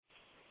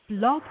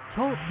Blog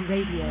Talk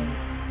Radio.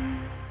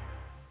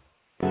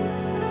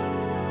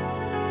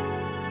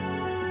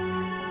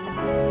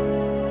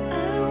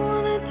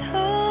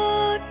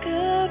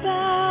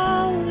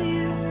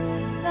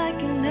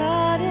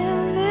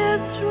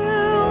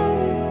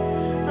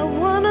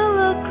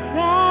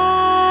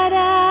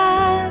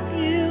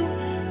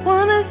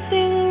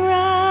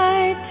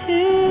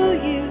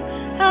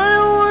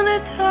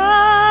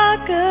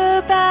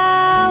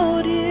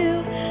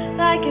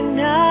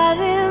 Not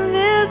in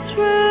this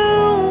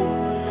room.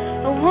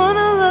 I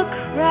wanna look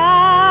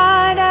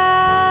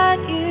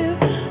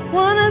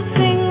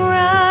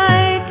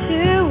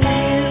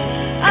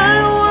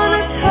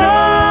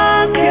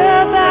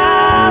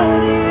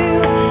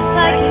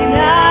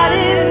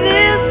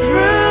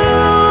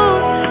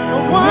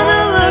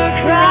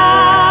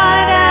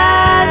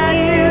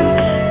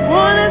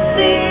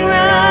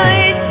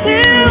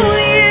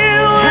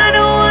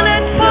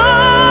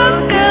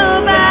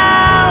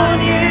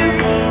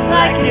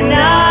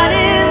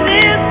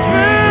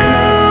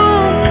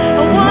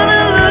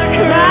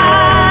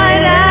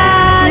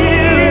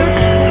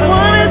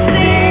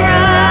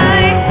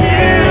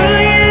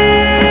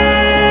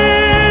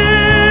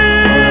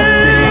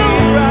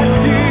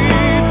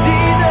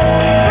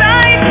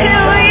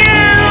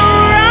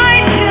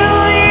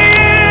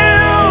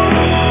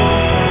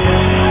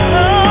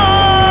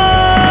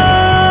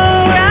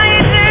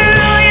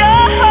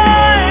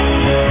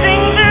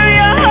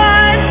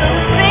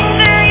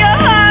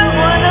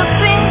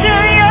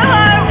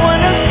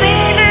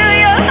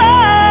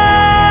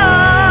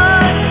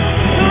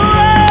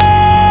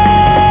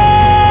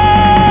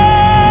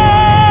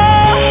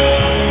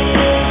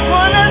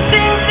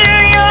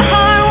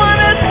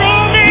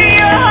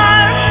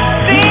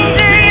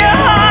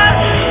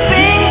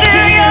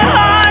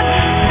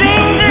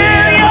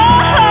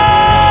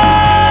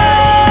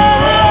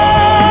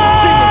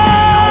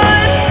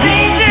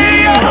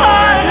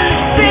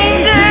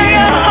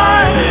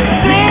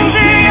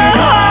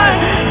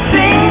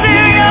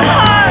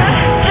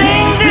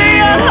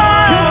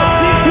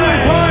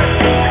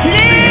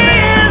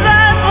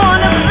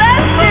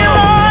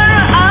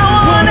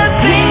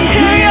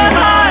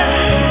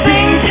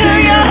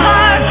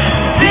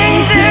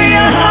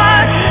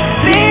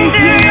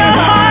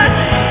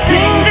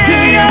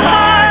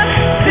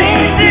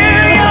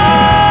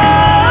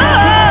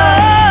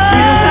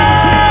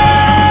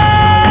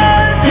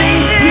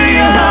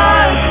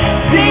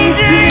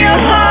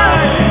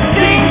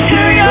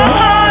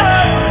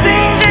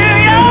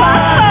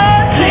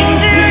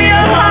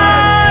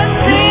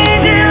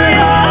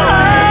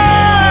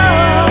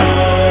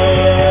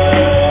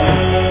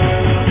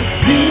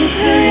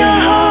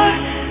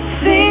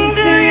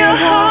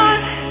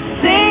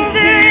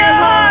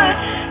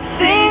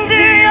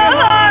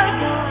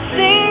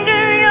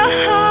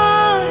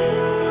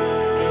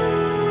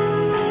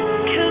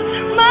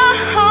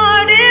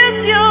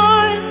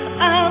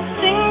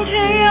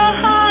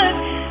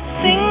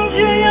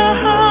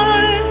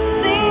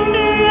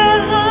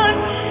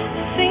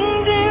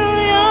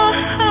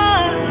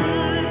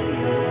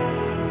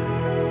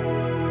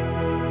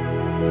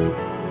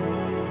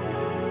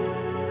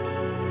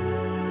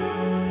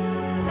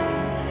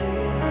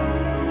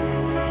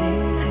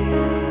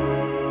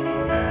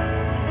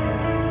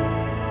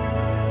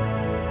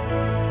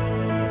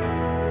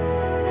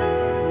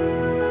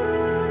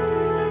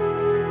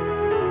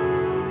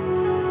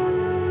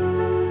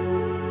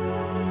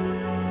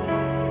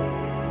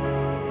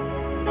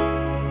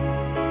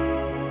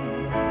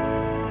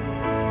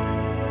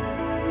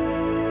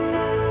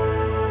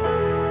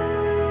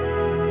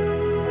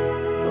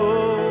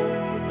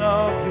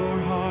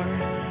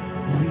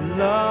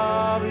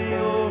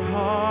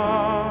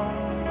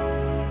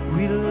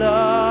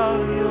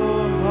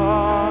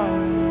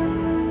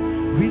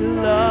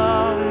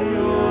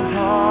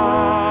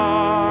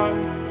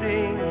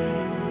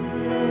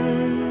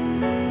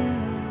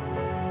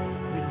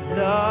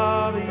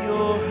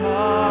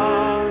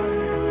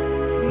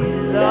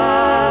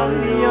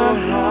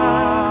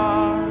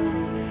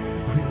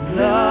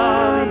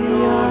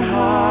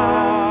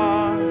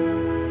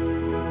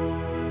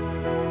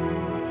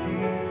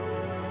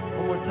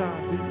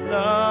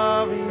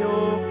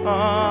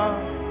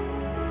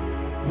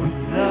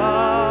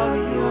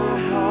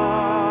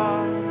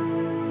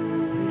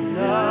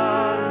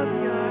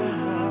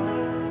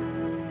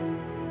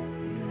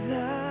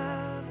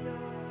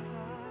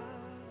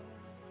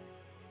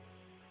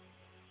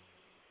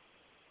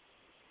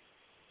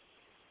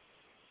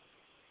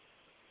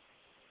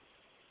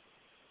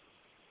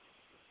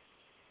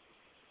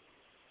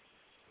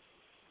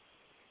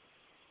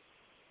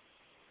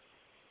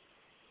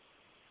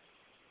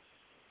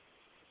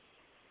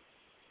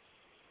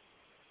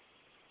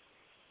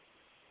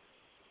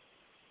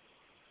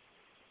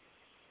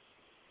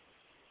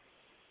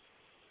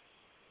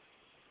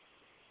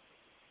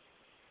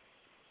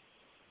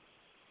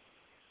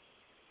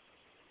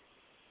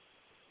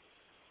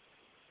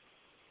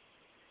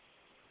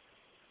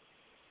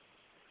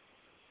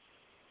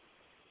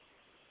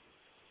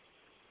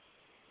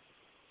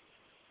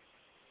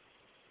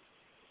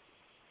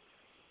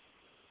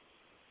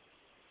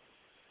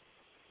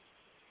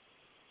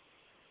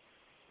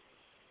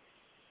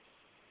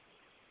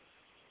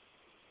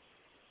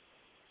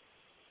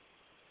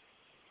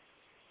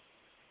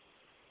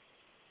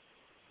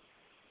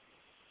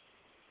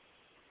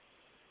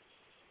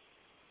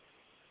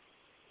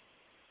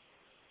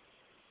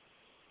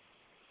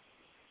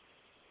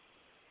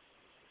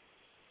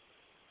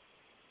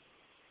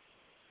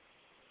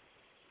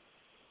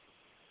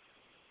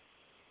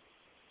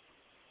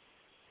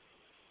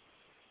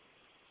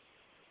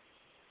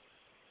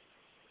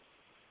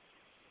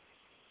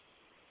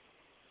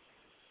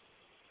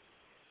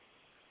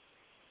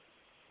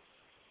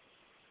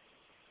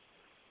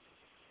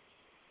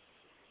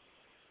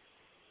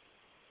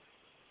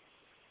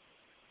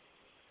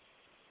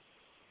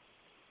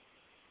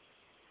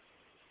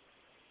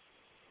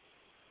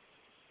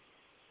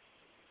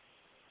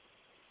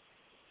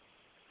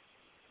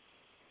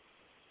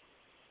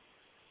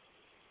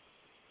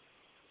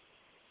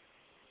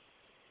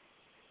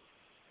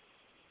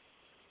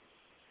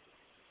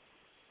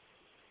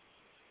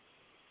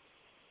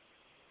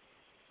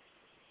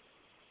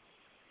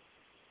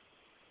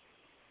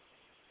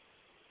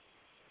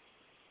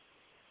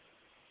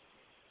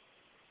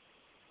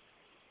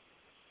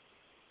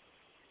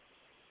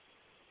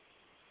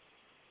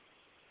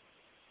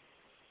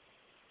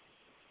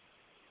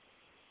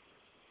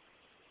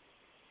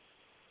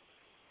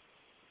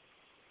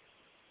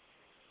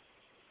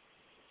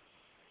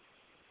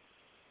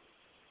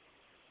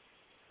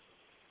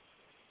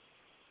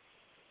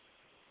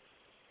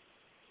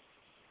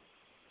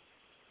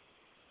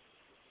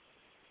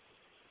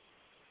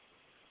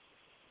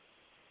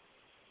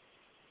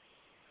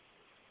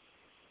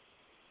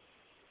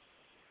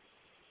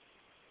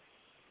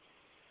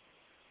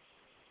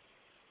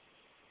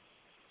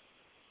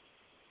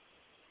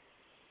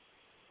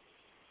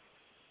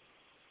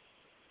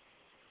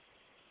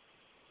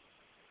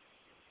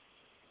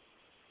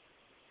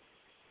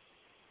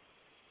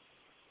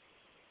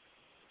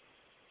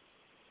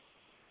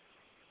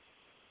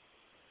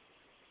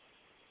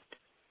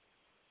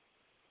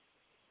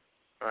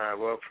All right,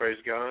 well, praise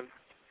God.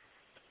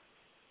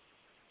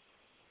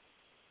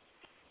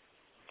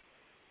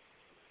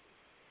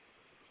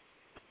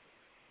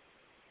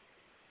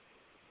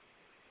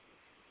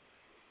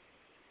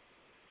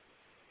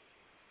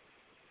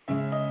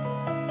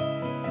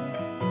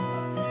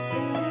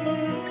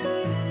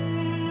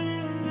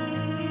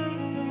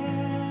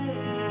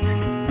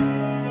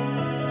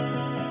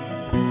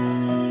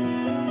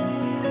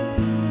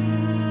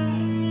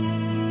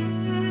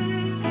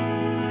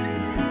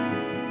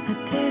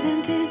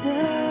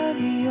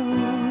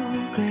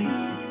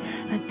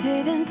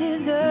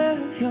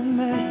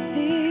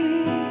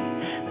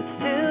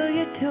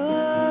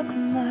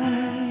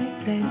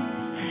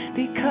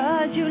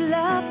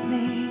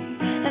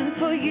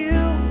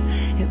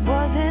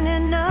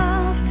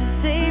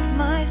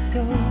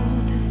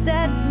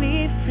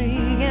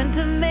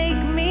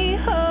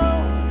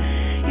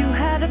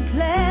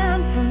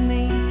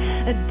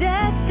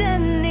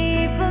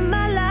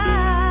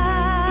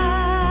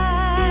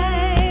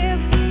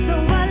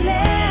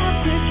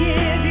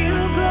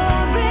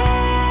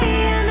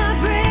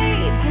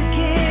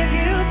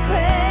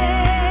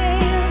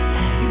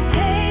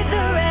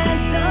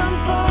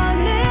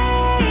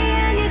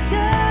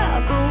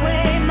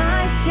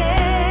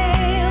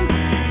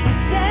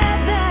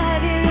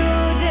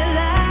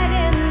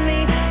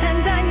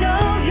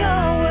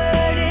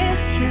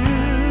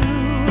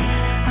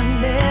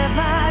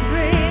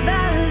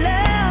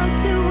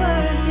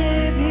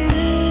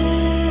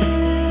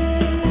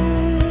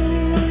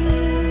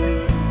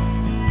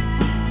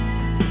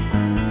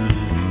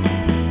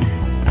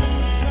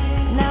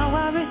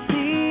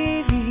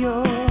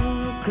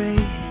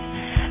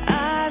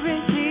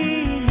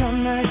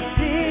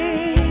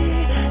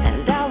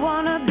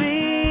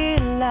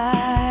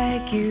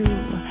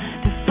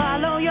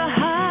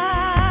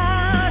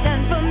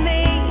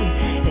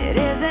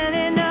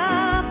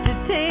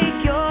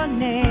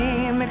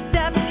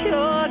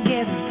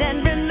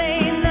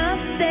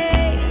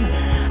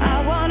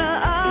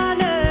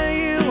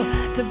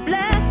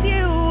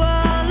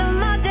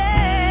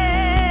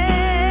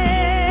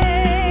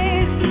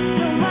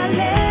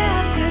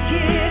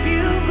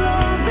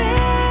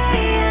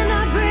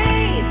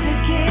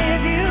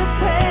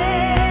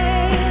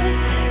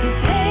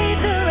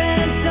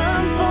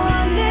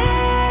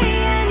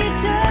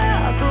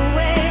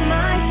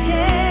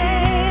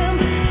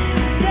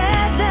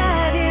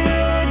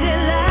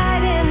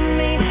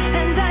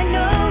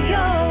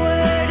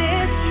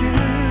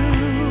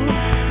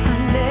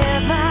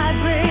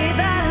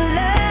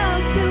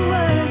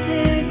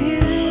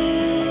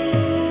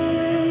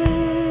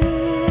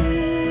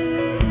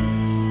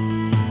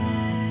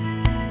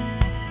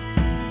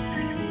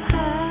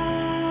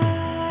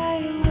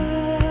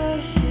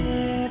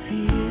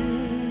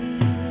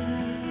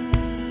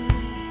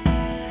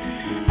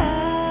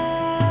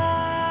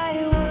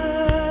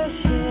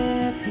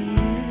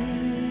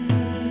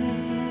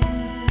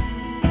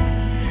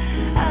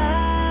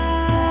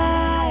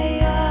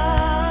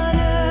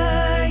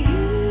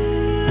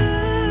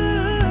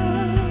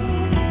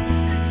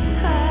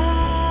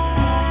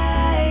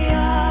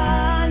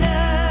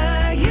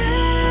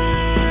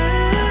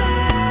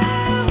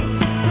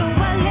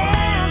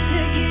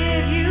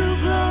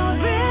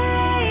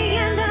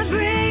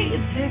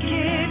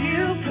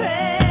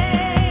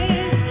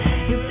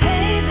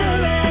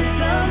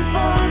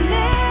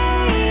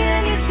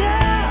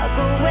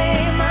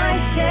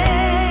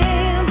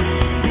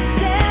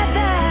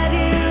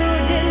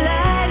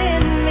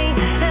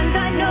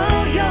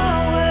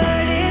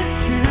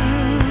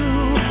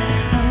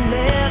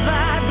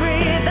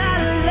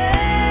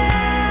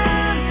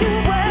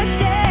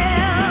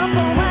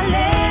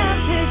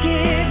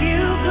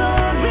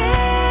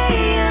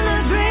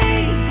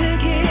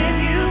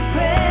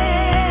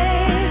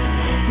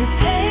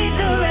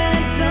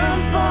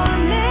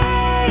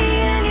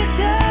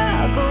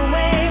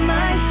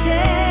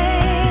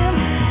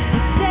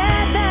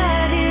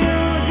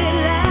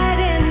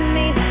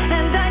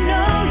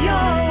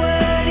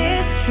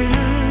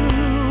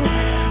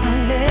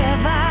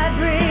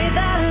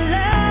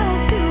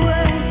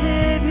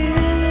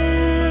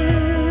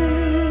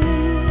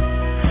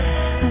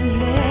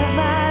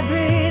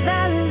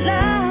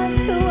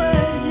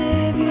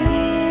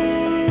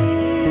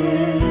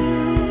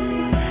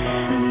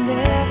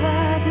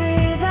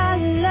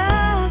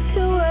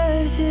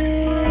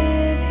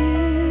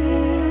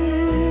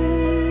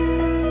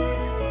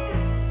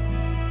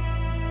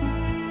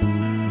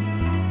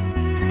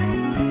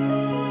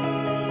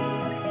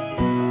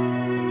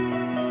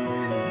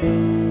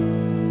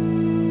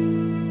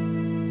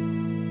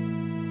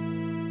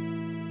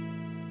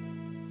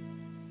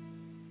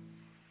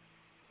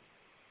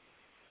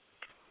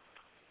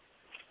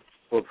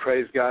 Well,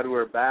 praise God,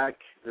 we're back.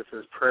 This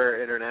is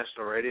Prayer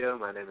International Radio.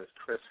 My name is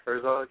Chris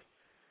Herzog.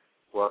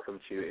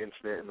 Welcome to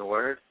Intimate in the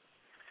Word.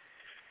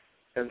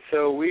 And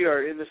so we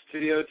are in the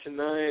studio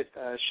tonight.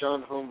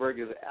 Shaun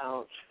Holmberg is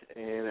out,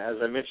 and as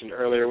I mentioned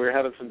earlier, we're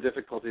having some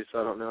difficulties, so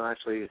I don't know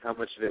actually how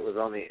much of it was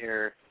on the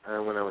air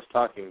when I was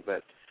talking,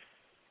 but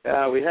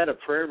We had a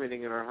prayer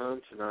meeting in our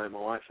home tonight, my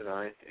wife and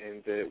I,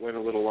 and it went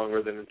a little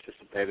longer than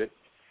anticipated.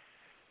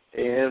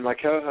 And my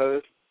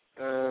co-host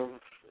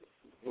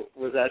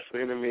was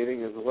actually in the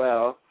meeting as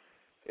well.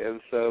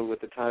 And so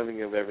with the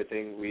timing of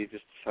everything, we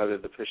just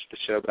decided to push the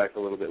show back a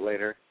little bit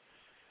later.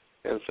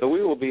 And so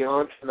we will be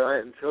on tonight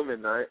until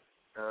midnight.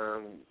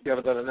 We have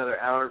about another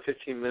hour and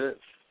 15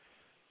 minutes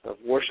of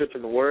worship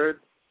in the Word.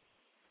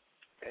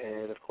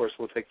 And, of course,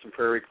 we'll take some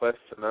prayer requests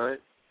tonight.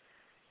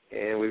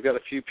 And we've got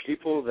a few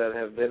people that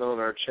have been on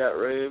our chat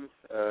room.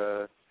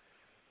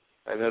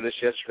 I noticed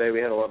yesterday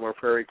we had a lot more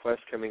prayer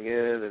requests coming in,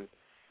 and it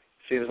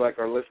seems like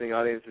our listening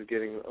audience is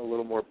getting a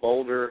little more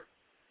bolder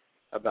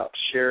about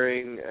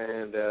sharing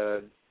and,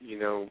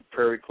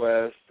 prayer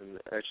requests and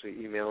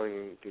actually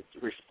emailing and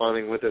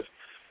responding with us.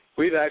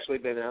 We've actually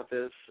been at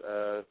this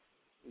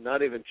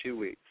not even 2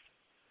 weeks.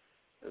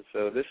 And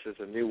so this is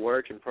a new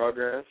work in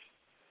progress,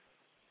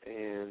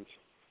 and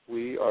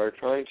we are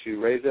trying to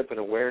raise up an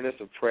awareness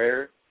of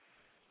prayer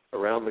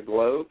around the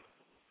globe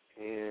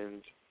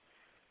and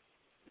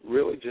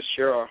really just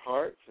share our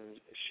hearts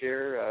and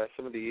share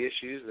some of the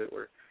issues that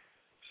we're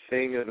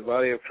seeing in the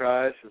body of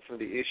Christ and some of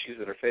the issues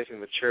that are facing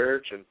the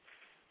church and,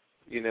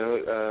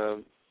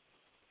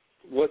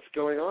 what's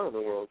going on in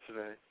the world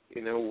today.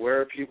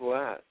 Where are people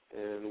at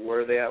and where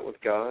are they at with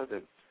God,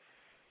 and,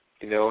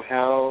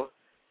 how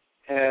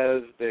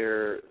has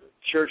their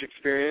church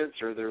experience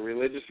or their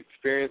religious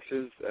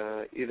experiences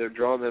either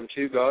drawn them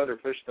to God or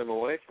pushed them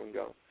away from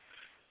God.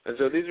 And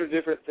so these are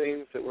different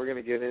things that we're going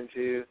to get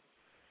into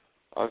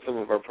on some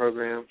of our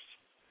programs.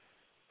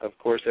 Of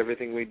course,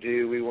 everything we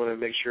do, we want to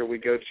make sure we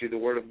go to the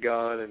Word of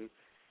God and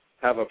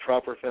have a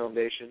proper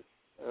foundation.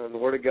 The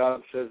Word of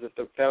God says if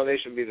the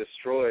foundation be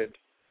destroyed,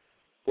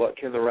 what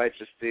can the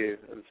righteous do?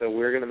 And so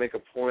we're going to make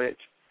a point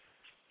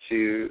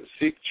to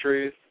seek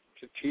truth,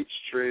 to teach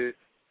truth.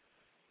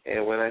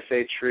 And when I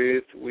say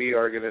truth, we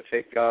are going to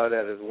take God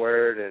at His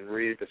Word and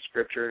read the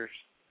Scriptures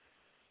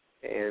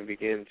and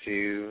begin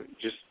to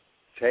just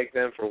take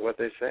them for what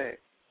they say.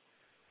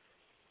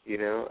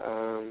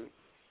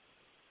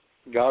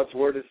 God's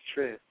Word is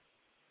truth.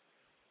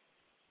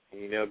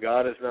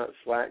 God is not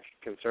slack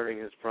concerning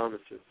His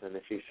promises. And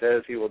if He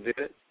says He will do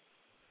it,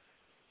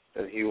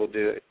 then He will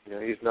do it.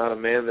 He's not a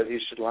man that He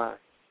should lie.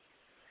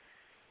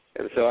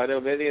 And so I know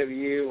many of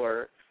you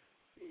are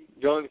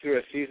going through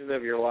a season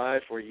of your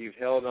life where you've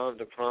held on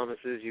to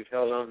promises, you've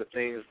held on to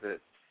things that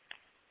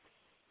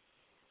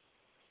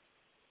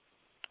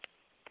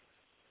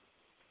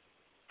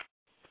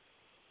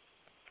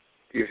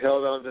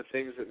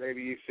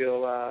maybe you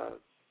feel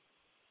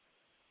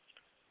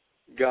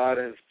God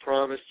has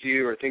promised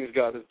you or things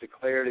God has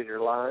declared in your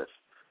life,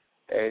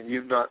 and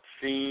you've not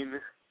seen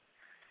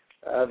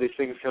these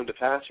things come to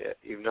pass yet.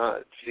 You've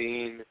not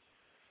seen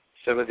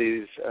some of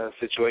these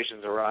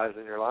situations arise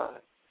in your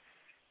life.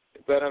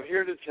 But I'm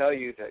here to tell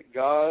you that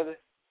God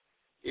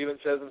even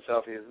says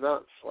Himself, He is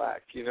not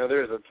slack.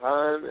 There's a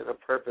time and a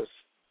purpose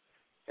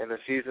and a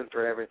season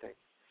for everything.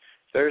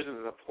 There's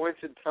an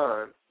appointed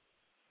time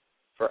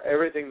for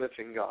everything that's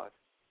in God.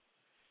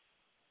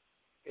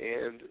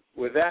 And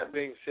with that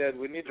being said,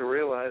 we need to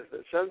realize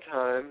that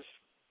sometimes,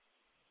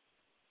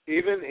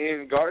 even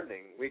in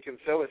gardening, we can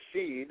sow a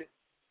seed,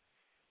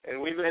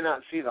 and we may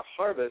not see the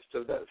harvest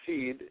of that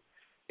seed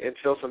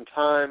until some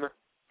time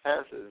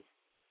passes.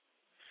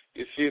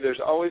 You see, there's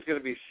always going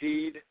to be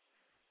seed,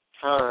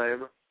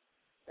 time,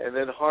 and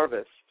then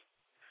harvest.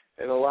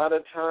 And a lot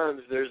of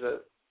times there's a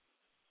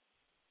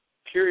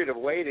period of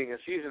waiting, a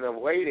season of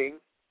waiting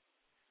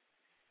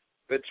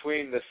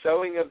between the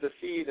sowing of the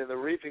seed and the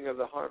reaping of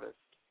the harvest.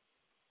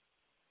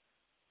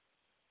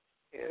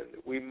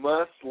 And we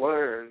must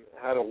learn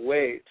how to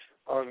wait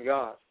on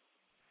God.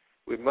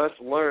 We must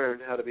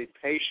learn how to be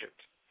patient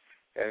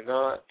and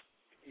not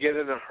get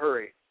in a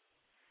hurry.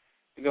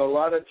 A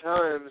lot of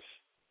times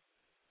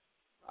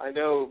I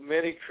know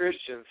many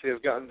Christians who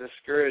have gotten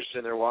discouraged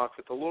in their walk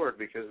with the Lord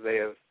because they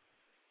have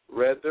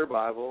read their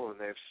Bible and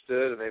they've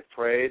stood and they've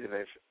prayed and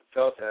they've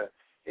felt an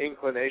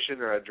inclination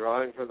or a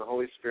drawing from the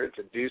Holy Spirit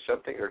to do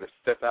something or to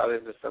step out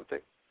into something.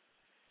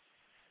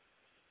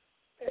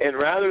 And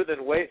rather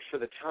than wait for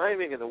the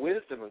timing and the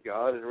wisdom of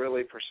God and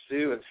really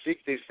pursue and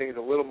seek these things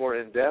a little more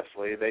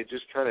in-depthly, they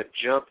just kind of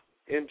jump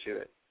into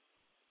it.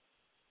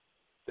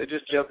 They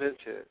just jump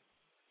into it.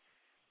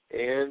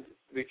 And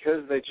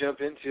because they jump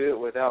into it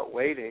without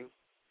waiting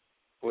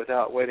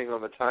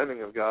on the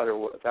timing of God or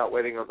without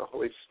waiting on the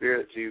Holy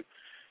Spirit to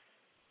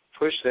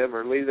push them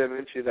or lead them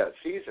into that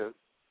season,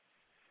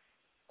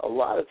 a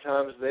lot of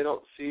times they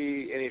don't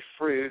see any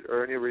fruit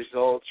or any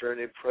results or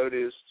any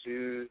produce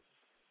to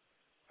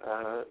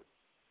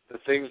the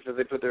things that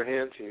they put their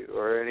hand to,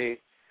 or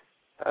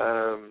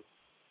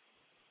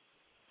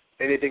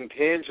anything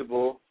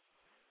tangible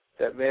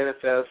that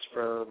manifests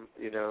from,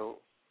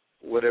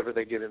 whatever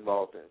they get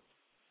involved in.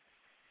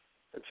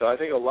 And so I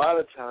think a lot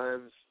of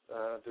times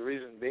the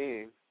reason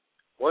being,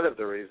 one of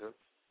the reasons,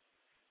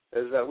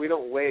 is that we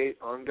don't wait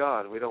on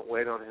God. We don't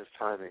wait on His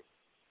timing.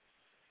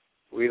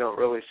 We don't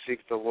really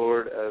seek the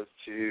Lord as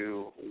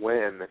to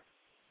when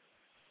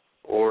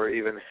or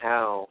even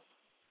how.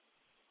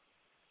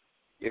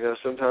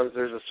 Sometimes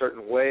there's a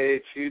certain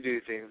way to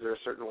do things. There's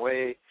a certain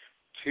way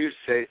to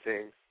say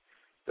things.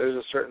 There's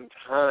a certain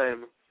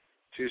time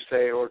to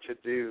say or to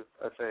do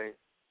a thing.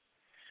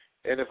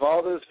 And if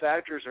all those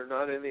factors are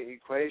not in the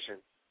equation,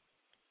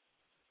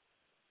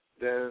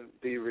 then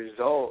the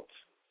result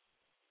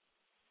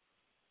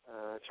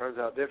turns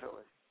out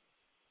differently.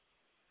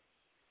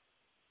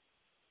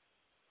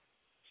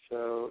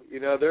 So,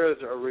 there is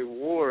a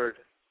reward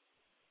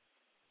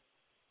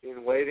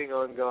in waiting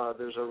on God.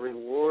 There's a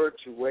reward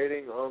to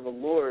waiting on the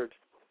Lord.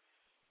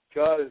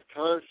 God is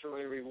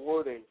constantly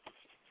rewarding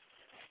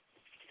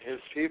His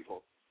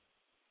people.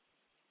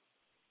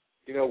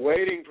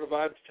 Waiting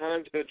provides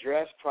time to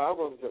address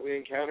problems that we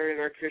encounter in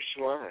our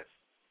Christian life.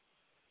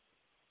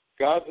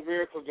 God's a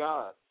miracle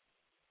God.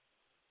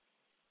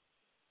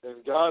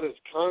 And God is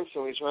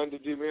constantly trying to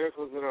do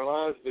miracles in our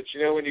lives. But,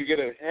 when you get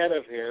ahead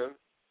of Him,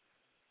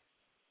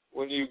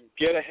 when you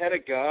get ahead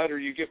of God or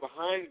you get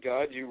behind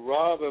God, you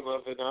rob Him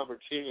of an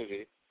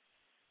opportunity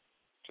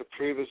to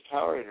prove His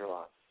power in your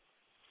life.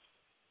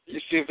 You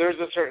see, if there's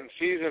a certain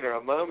season or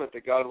a moment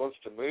that God wants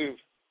to move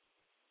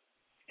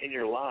in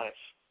your life,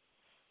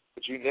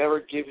 but you never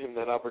give Him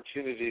that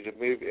opportunity to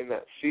move in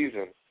that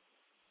season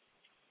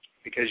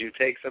because you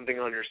take something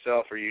on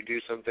yourself or you do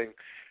something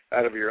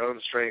out of your own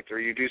strength or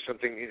you do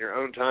something in your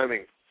own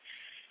timing,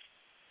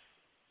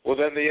 well,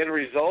 then the end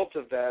result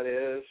of that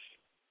is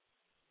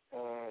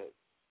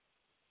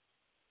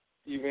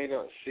you may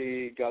not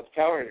see God's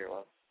power in your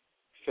life.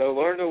 So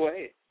learn to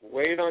wait.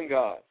 Wait on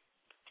God.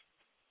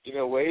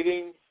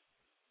 Waiting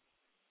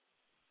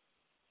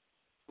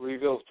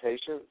reveals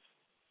patience.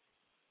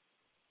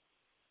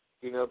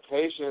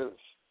 Patience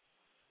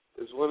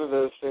is one of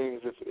those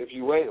things, if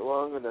you wait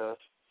long enough,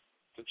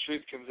 the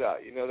truth comes out.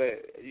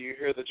 You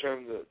hear the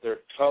term that their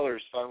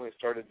colors finally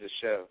started to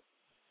show.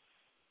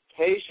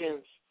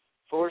 Patience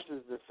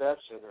forces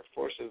deception or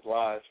forces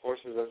lies,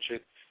 forces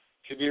untruth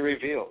to be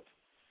revealed.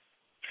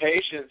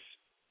 Patience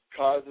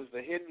causes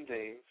the hidden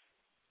things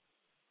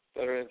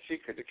that are in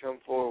secret to come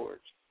forward.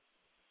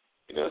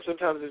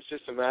 Sometimes it's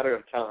just a matter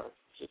of time.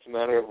 It's just a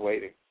matter of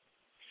waiting.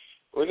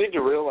 We need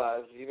to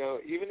realize,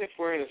 even if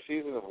we're in a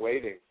season of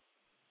waiting,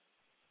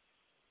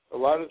 a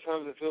lot of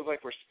times it feels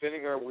like we're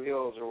spinning our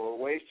wheels or we're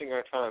wasting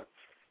our time.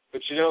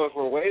 But, if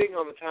we're waiting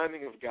on the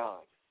timing of God,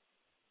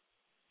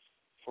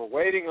 if we're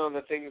waiting on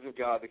the things of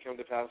God to come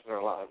to pass in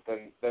our lives,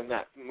 then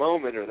that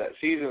moment or that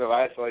season of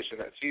isolation,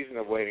 that season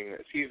of waiting,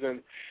 that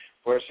season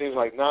where it seems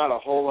like not a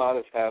whole lot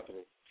is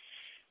happening,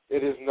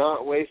 it is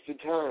not wasted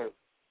time.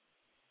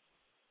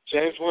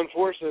 James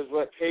 1:4 says,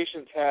 let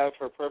patience have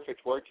her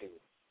perfect working,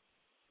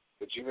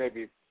 that you may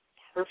be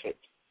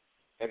perfect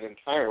and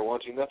entire,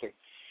 wanting nothing.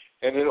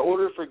 And in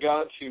order for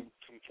God to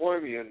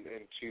conform you and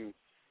to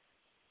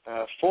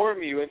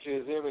form you into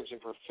His image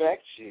and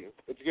perfect you,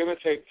 it's going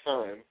to take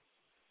time.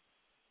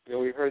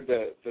 We've heard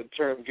the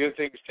term, good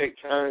things take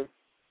time.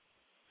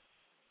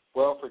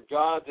 Well, for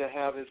God to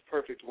have His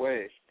perfect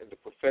way and to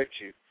perfect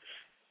you,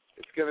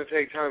 it's going to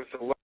take time.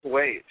 So learn to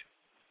wait.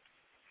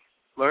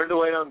 Learn to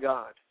wait on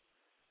God.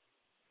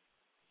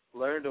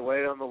 Learn to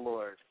wait on the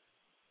Lord.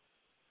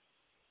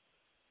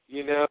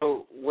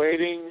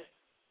 Waiting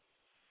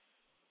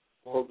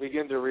will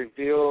begin to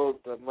reveal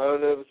the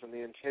motives and the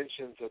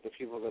intentions of the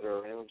people that are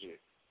around you.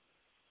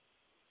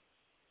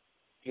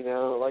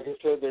 Like I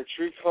said, their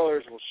true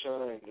colors will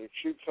shine. Their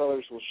true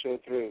colors will show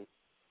through.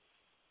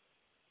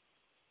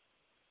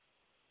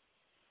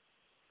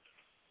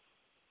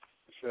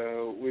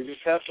 So we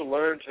just have to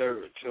learn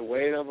to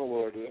wait on the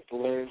Lord. We have to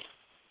learn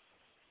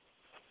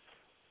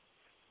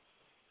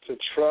to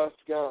trust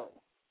God.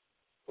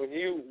 When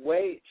you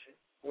wait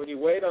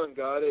on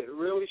God, it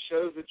really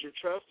shows that you're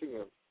trusting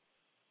Him.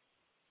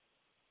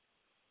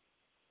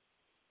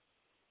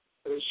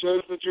 And it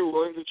shows that you're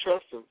willing to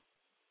trust Him.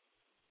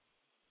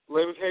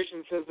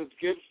 Lamentation says it's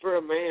good for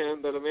a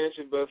man that a man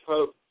should both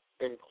hope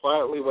and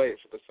quietly wait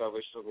for the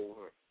salvation of the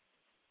Lord.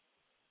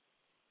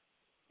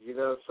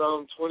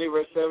 Psalm 20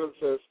 verse 7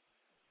 says,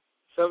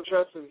 some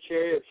trust in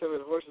chariots, some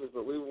in horses,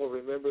 but we will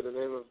remember the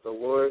name of the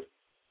Lord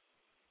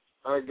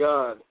our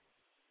God.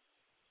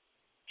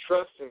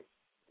 Trusting,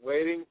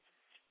 waiting,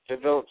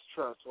 develops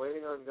trust,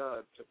 waiting on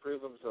God to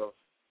prove Himself.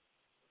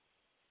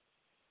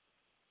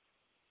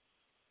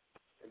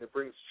 And it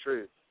brings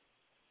truth.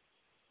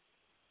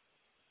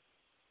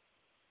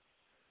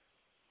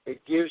 It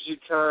gives you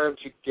time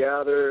to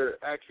gather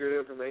accurate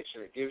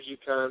information. It gives you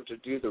time to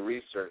do the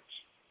research.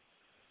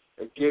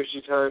 It gives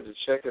you time to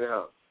check it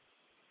out.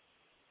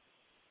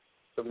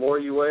 The more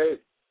you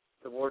wait,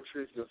 the more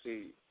truth you'll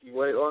see. You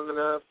wait long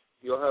enough,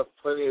 you'll have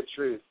plenty of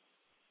truth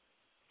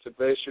to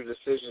base your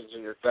decisions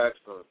and your facts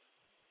on.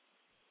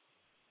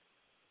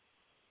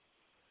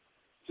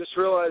 Just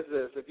realize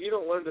this. If you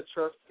don't learn to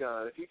trust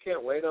God, if you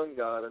can't wait on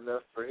God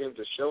enough for Him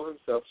to show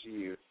Himself to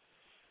you,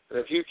 and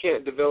if you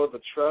can't develop a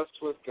trust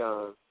with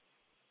God,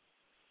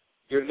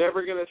 you're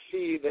never going to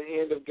see the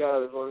hand of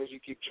God as long as you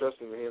keep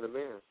trusting the hand of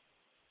man.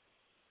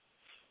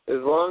 As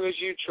long as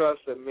you trust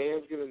that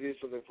man's going to do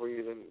something for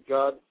you, then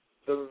God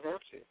doesn't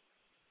have to.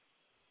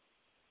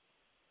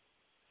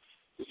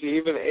 You see,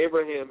 even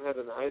Abraham had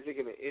an Isaac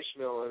and an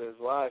Ishmael in his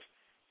life,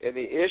 and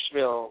the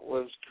Ishmael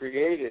was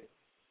created.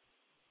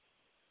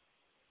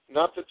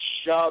 Not the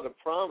child of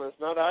promise,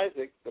 not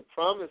Isaac, the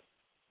promised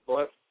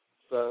blessed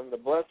son, the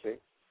blessing.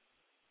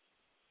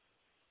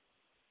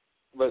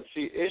 But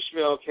see,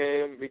 Ishmael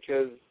came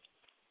because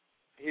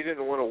he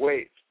didn't want to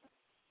wait.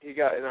 He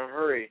got in a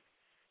hurry.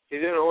 He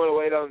didn't want to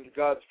wait on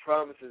God's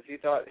promises. He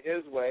thought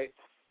his way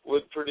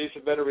would produce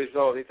a better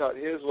result. He thought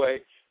his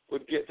way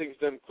would get things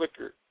done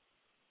quicker.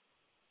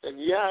 And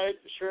yeah,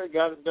 sure, it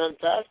got it done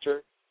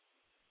faster,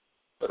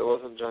 but it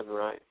wasn't done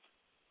right.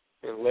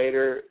 And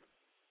later,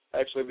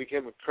 actually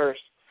became a curse.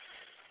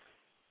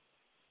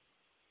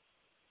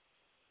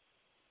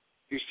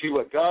 You see,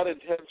 what God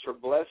intends for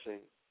blessing,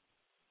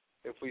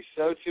 if we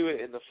sow to it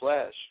in the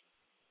flesh,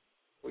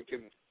 we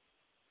can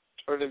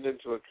turn it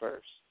into a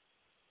curse.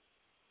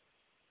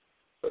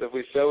 But if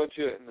we sow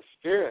into it in the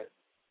Spirit,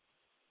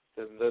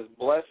 then those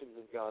blessings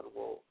of God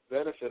will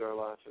benefit our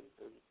life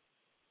and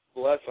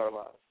bless our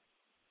lives.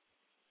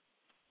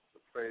 So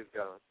praise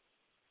God.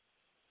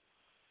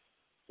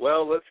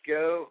 Well, let's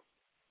go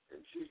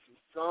into some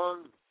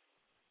songs.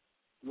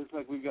 Looks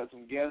like we've got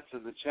some guests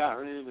in the chat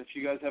room. If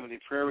you guys have any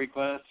prayer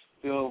requests,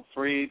 feel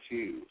free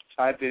to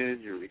type in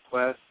your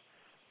requests.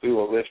 We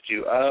will lift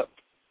you up.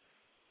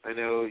 I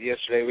know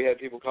yesterday we had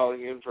people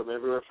calling in from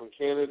everywhere from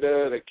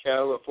Canada to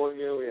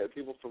California. We had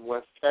people from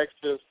West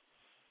Texas,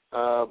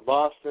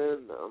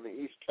 Boston, on the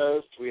East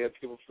Coast. We had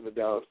people from the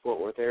Dallas-Fort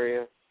Worth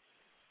area.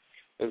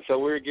 And so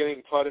we're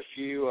getting quite a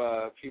few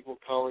people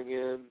calling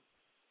in,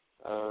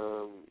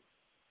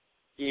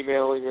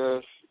 emailing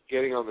us,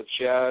 getting on the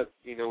chat.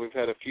 You know, we've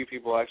had a few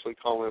people actually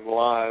call in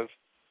live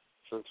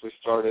since we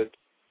started.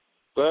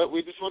 But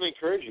we just want to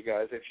encourage you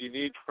guys, if you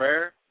need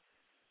prayer,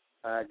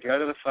 go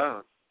to the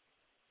phone,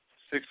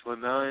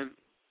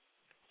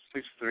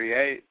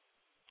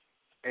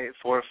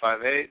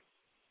 619-638-8458.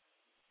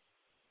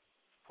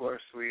 Of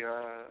course, we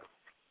are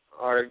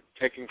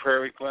taking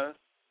prayer requests.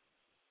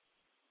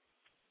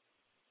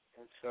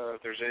 And so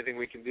if there's anything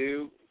we can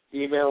do,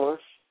 email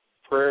us,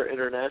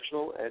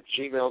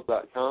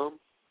 prayerinternational@gmail.com,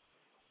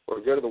 or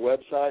go to the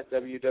website,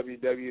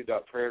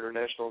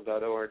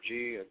 www.prayerinternational.org,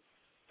 and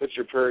put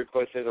your prayer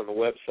request in on the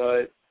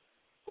website.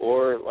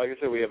 Or, like I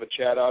said, we have a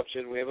chat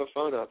option. We have a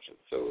phone option.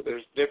 So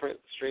there's different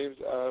streams.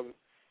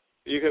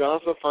 You can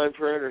also find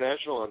Prayer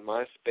International on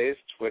MySpace,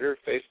 Twitter,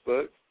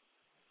 Facebook,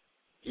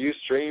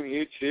 Ustream,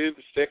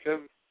 YouTube,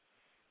 Stick'em,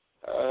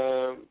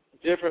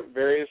 different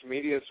various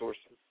media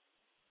sources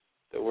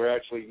that we're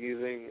actually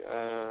using.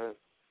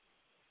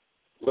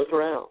 Look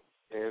around.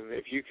 And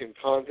if you can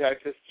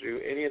contact us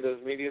through any of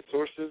those media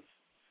sources,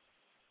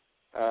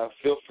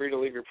 feel free to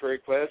leave your prayer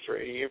requests or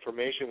any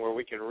information where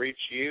we can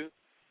reach you.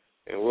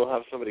 And we'll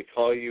have somebody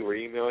call you or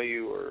email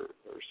you or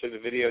send a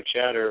video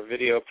chat or a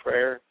video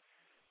prayer.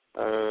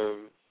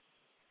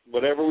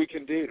 Whatever we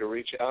can do to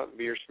reach out and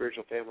be your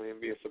spiritual family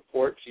and be a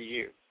support to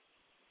you.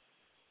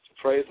 So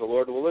praise the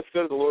Lord. Well, let's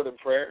go to the Lord in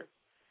prayer,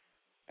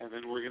 and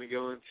then we're going to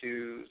go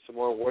into some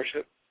more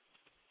worship.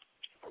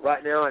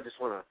 Right now, I just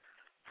want to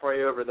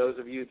pray over those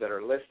of you that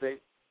are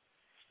listening.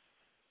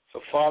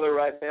 So, Father,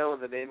 right now, in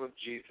the name of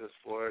Jesus,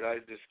 Lord, I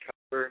just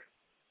cover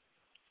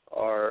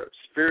our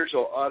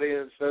spiritual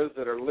audience, those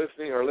that are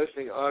listening, our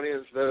listening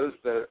audience, those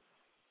that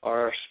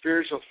are our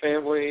spiritual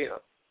family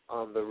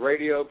on the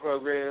radio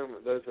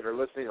program, those that are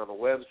listening on the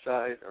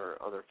website or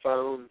on their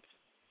phones.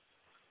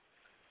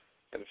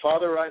 And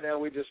Father, right now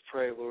we just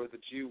pray, Lord,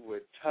 that you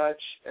would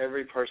touch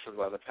every person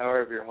by the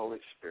power of your Holy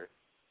Spirit.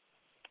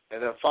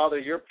 And that, Father,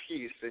 your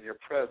peace and your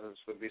presence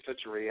would be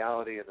such a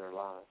reality in their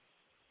lives.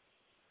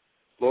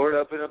 Lord,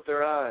 open up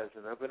their eyes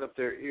and open up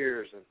their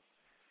ears and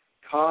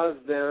cause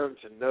them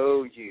to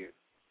know you.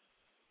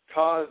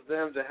 Cause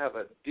them to have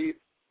a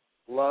deep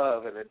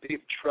love and a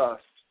deep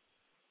trust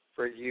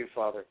for you,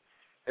 Father,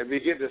 and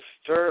begin to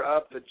stir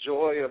up the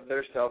joy of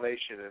their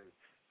salvation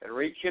and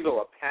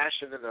rekindle a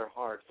passion in their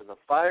hearts and a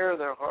fire in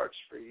their hearts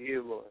for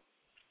you, Lord.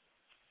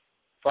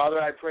 Father,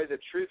 I pray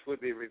that truth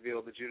would be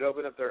revealed, that you'd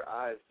open up their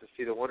eyes to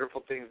see the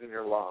wonderful things in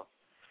your law,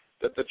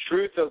 that the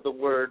truth of the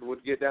word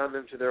would get down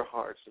into their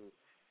hearts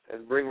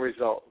and bring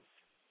results.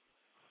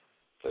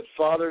 That,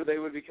 Father, they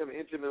would become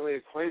intimately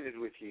acquainted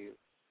with you,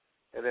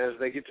 and as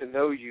they get to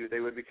know you, they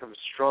would become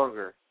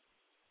stronger,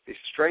 be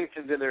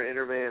strengthened in their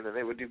inner man, and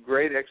they would do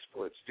great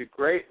exploits, do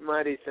great and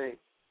mighty things.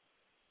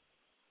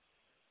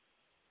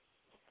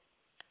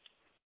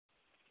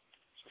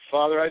 So,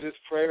 Father, I just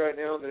pray right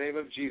now in the name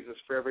of Jesus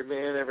for every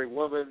man, every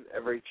woman,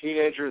 every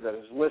teenager that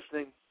is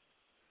listening,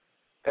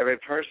 every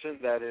person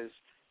that is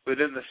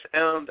within the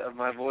sound of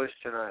my voice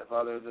tonight,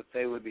 Father, that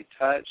they would be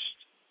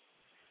touched,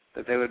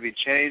 that they would be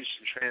changed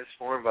and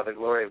transformed by the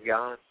glory of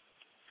God.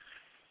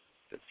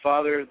 That,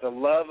 Father, the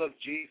love of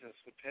Jesus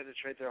would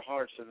penetrate their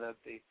hearts and that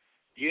the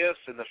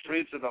gifts and the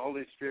fruits of the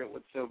Holy Spirit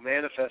would so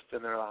manifest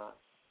in their lives.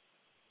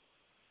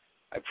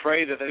 I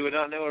pray that they would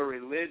not know a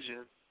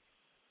religion,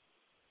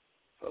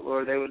 but,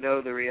 Lord, they would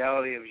know the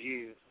reality of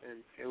you,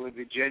 and it would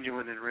be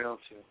genuine and real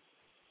to them.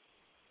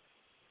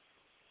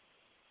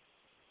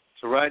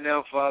 So right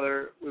now,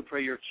 Father, we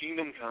pray your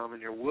kingdom come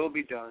and your will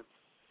be done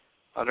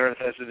on earth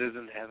as it is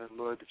in heaven,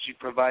 Lord, that you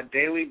provide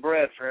daily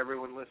bread for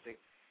everyone listening.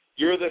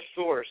 You're the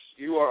source.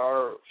 You are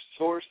our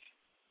source.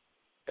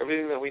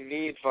 Everything that we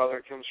need,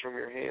 Father, comes from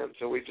your hand.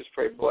 So we just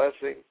pray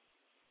blessing,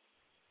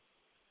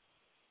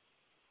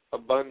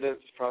 abundance,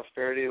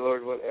 prosperity,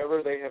 Lord,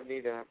 whatever they have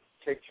need of.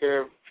 Take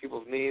care of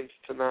people's needs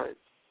tonight.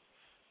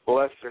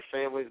 Bless their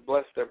families.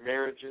 Bless their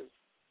marriages.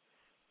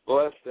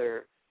 Bless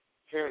their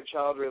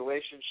parent-child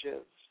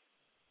relationships.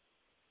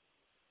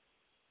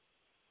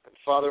 And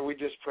Father, we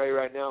just pray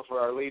right now for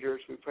our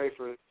leaders. We pray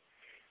for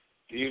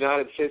the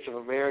United States of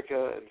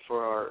America and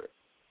for our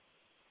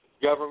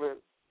government,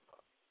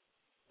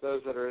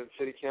 those that are in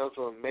city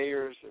council and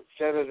mayors and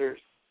senators,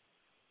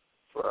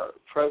 for our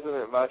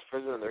president and vice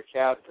president and their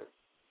cabinet,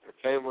 their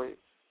families,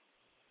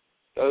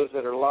 those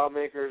that are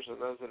lawmakers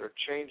and those that are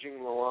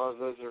changing the laws,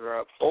 those that are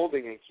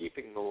upholding and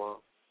keeping the law.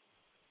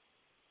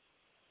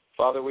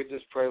 Father, we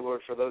just pray,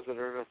 Lord, for those that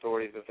are in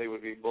authority, that they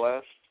would be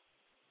blessed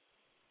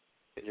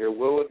and your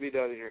will would be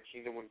done and your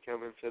kingdom would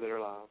come into their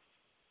lives.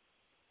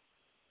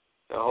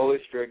 Now, Holy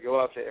Spirit, go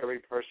out to every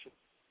person,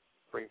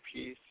 bring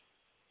peace,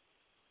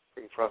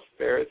 bring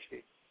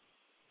prosperity.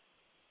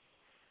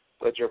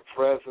 Let your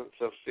presence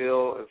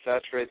fill and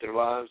saturate their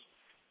lives,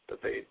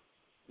 that they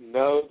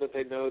know that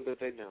they know that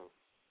they know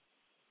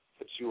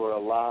that you are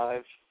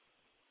alive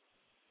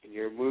and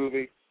you're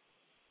moving,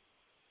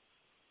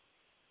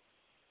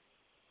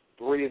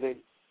 breathing,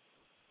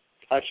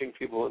 touching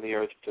people on the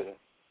earth today.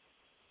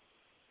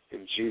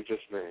 In Jesus'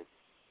 name,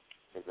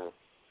 amen.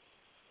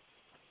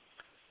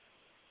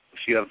 If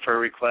you have prayer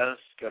requests,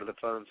 go to the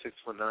phone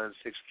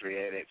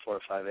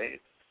 619-638-8458.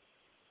 Looks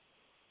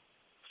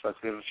like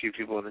we have a few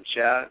people in the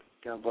chat.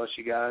 God bless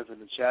you guys in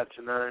the chat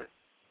tonight.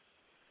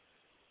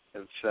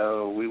 And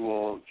so we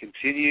will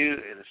continue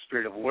in a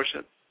spirit of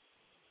worship.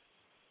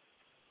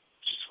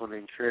 Just want to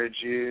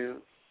encourage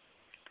you,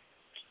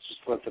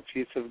 just let the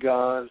peace of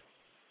God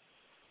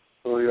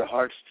fill your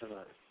hearts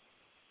tonight.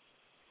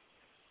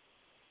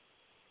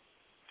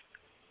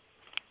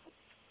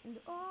 And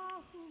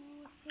all who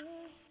are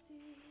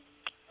thirsty,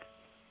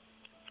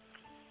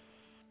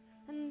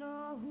 and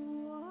all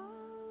who are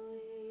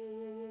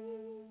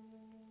weak,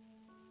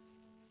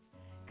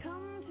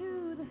 come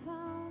to the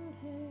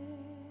fountain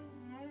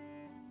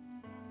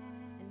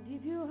and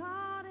dip your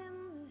heart in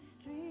the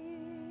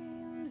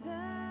streams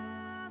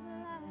of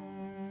life.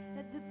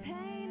 Let the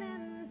pain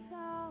and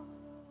sorrow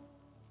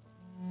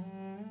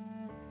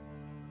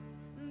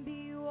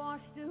be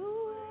washed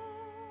away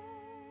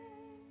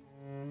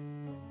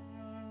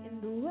in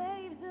the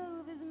waves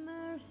of his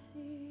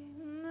mercy,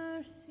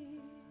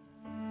 mercy,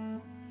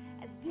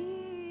 as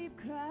deep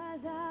cries.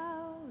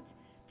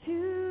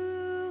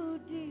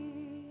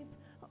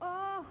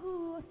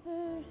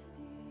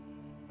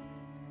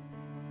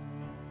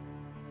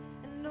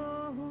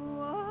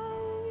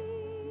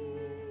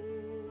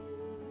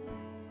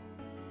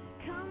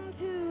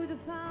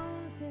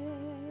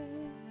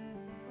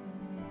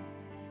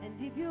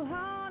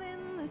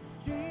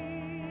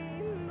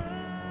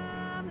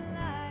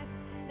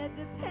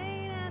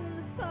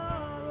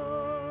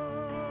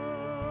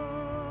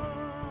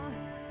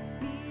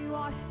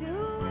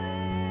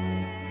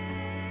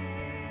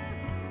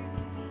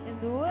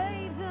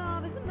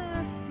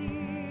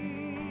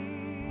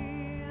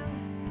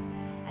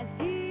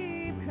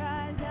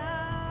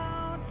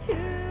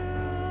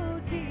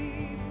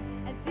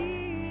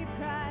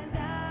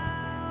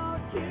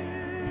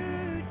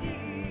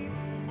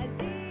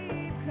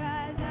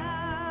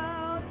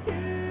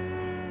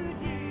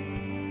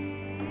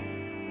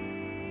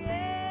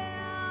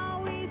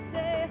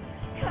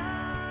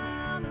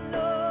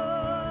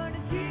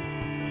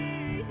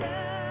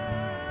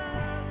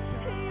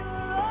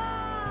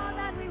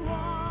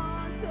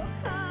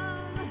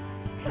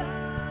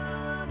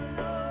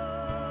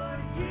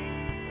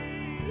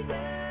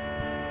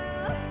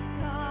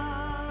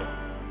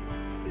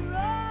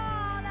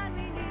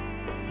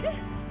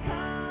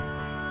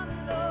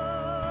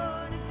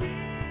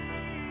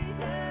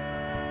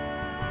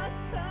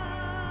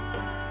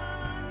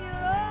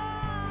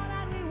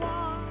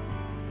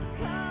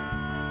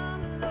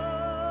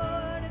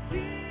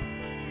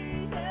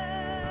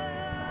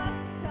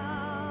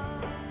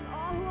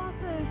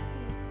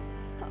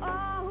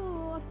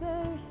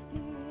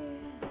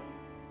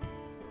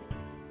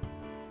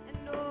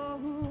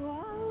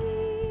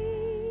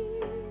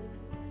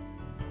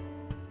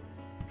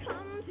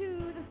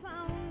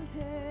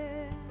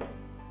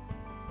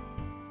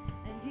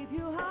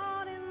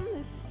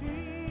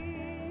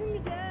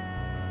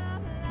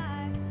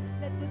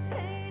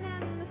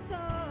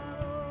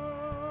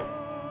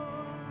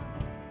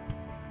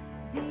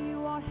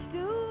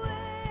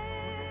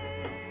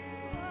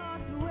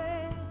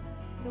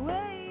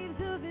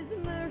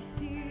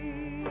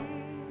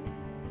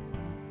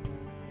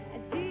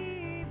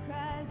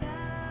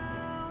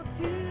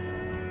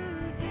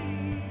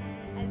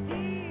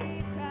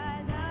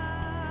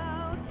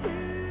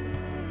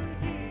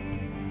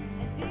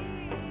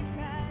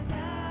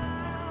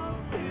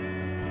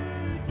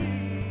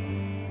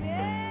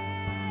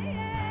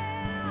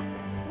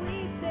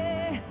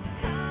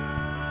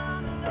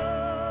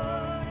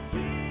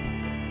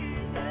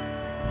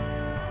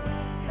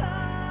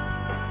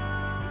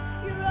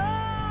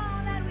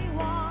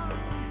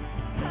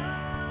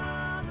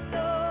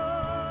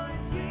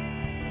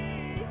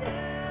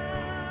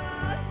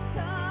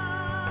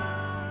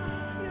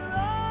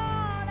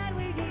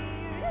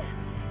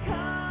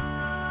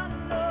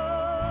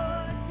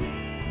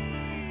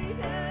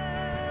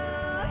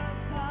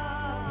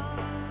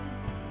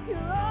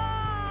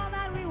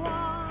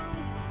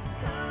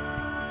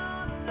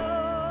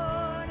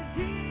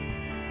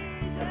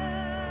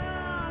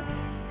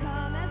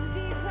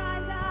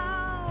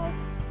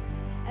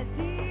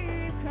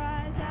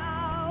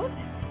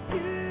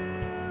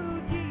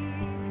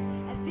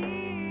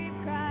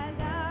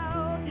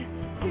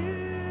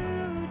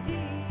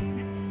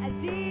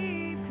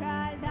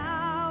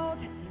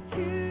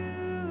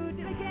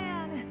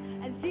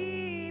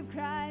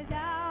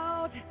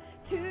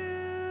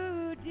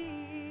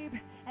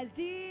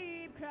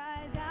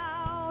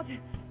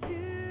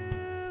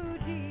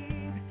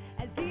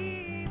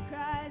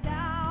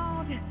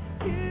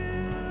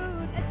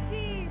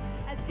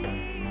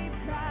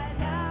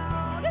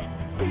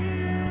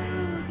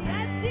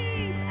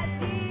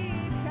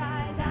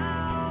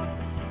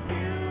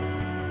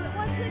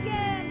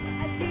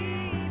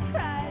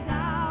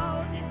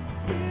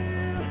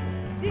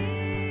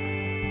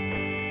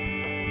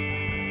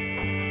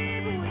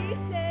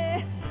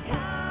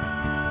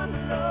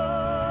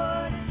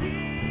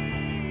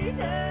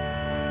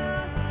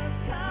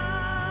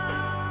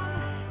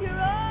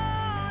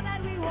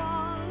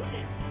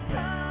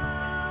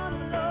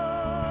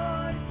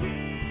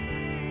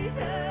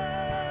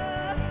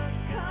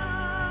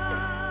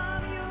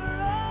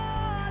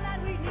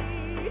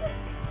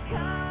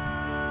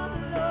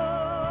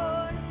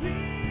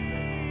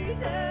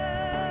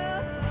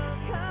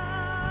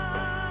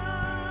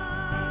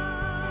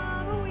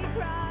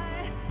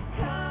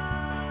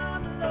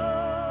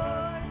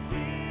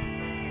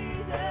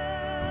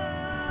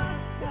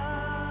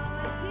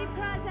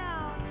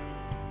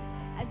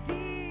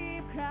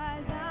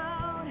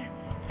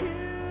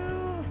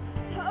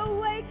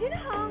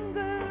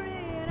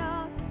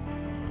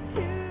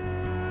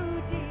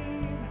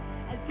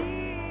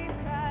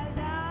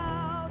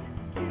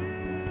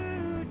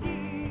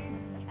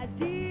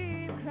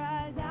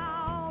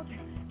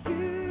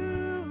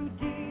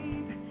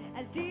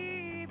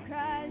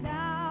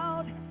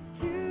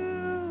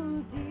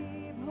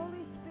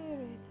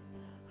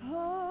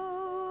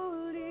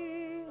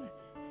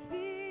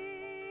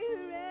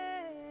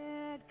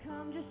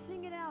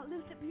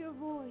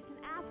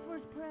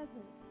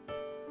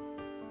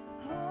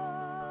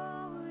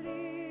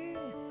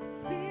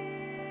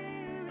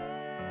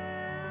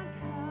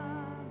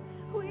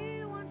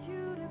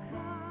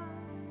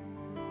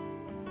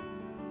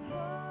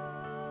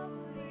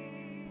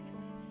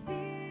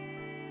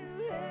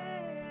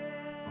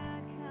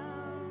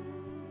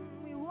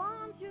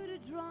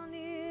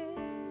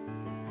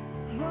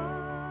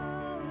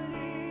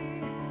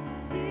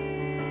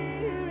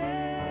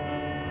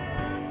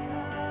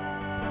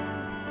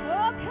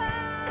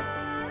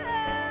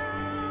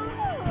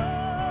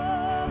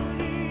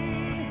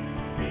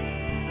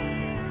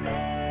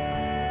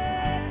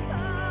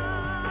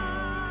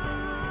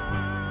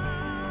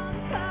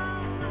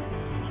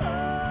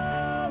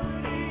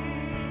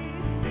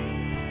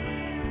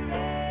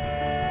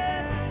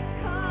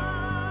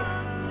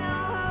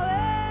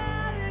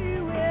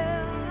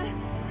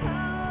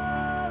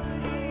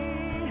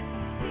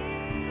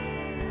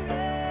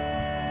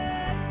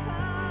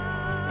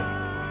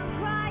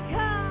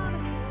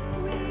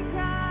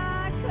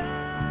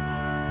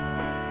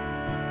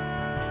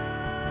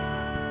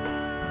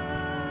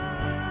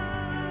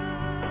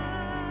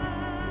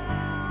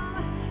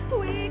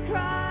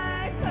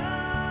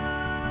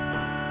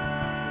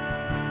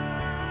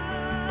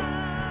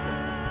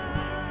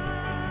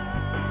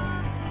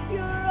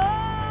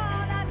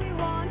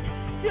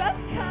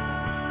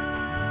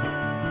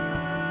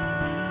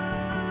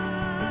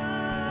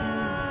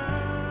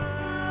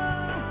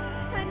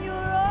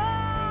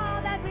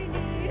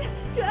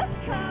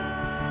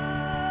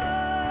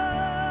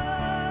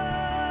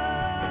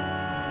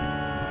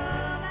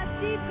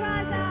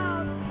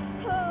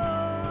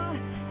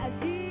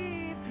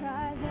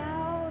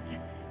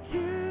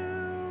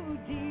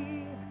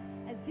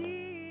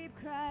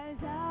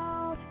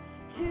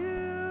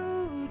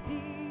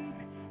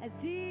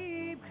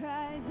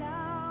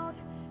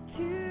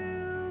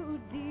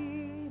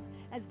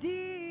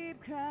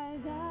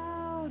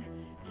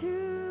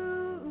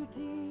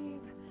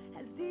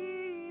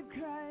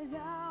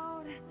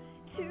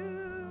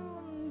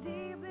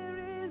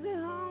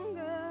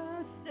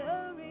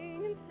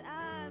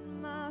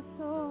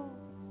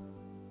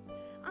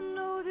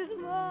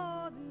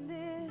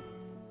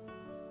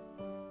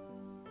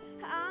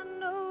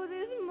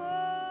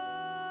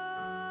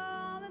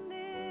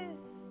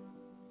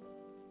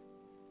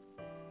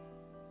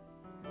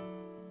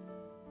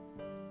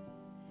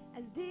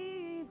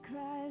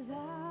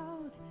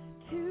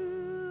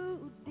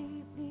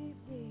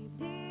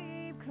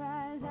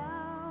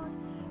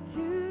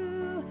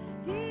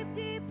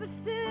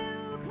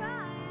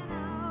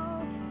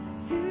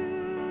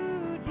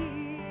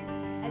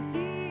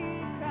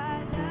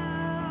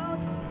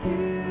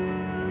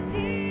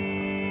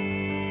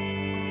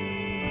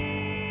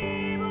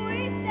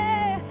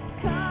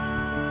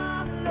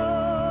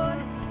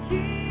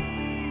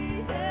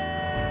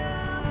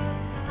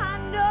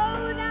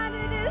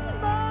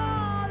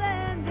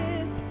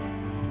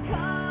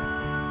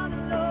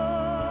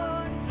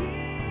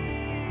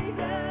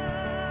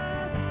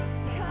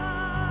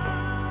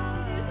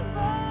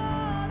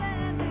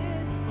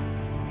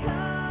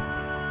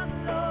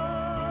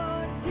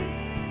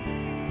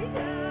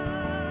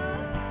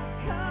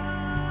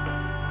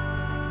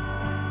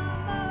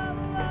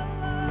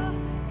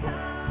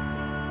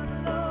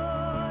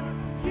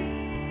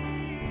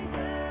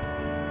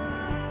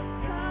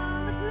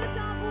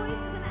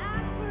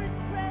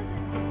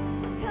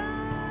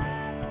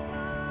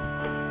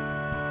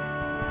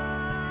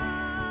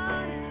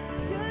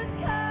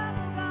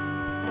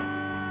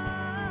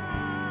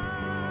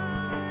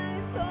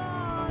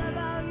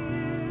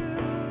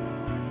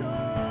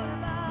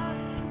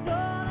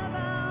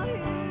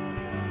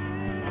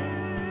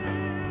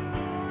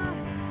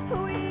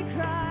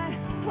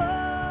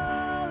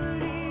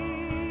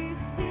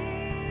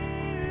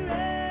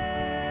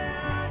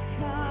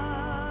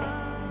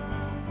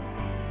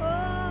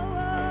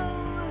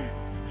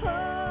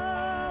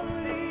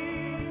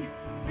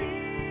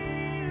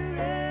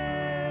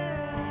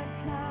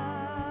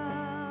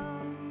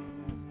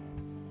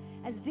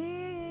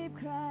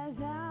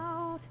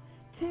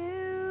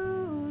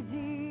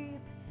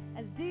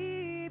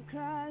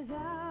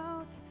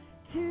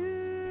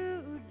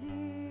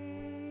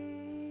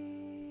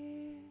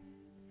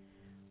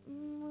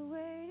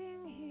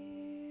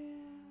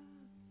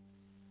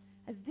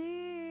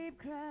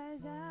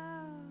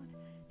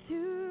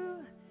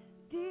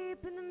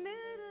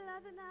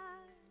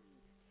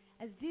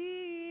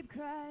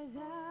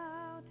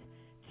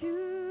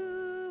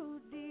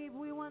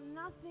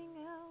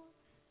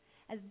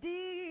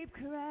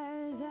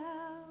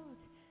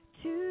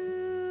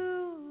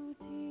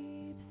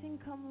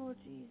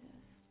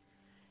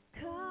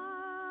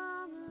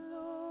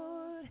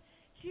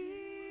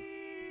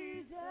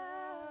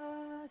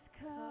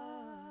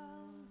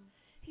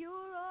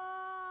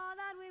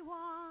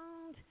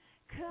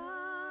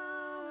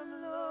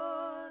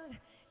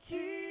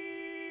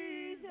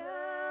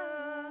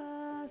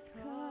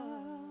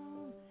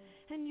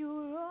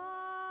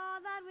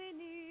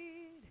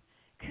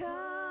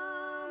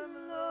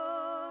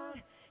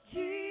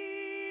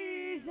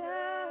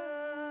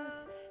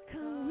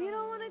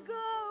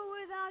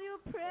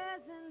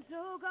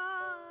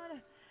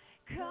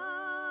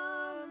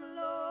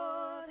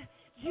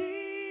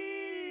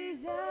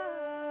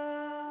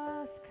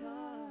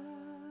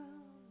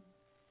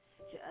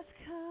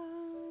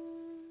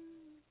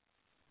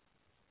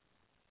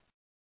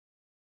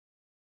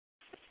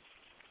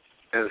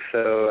 And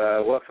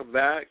so welcome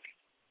back.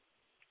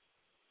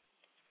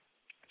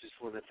 Just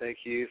want to thank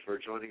you for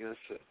joining us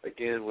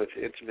again with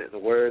Intimate in the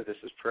Word. This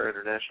is Prayer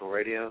International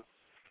Radio.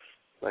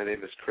 My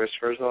name is Chris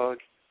Herzog,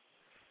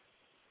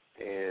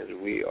 and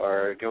we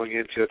are going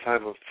into a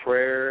time of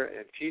prayer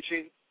and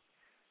teaching.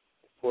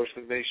 Of course,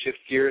 we may shift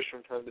gears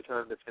from time to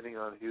time depending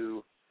on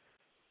who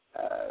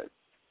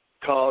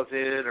calls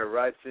in or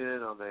writes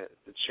in on the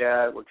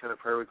chat, what kind of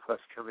prayer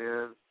requests come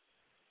in.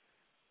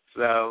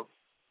 So,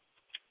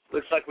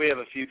 looks like we have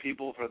a few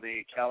people from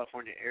the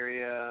California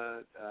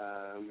area.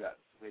 We got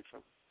somebody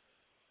from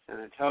San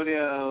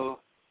Antonio.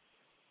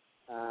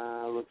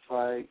 Looks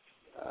like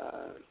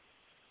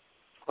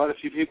quite a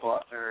few people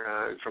out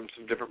there from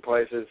some different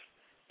places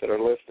that are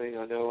listening.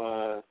 I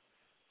know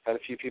had a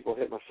few people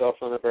hit my cell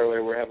phone up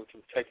earlier. We're having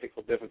some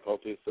technical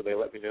difficulties, so they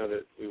let me know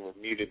that we were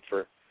muted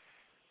for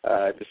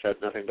just had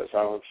nothing but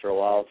silence for a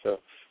while. So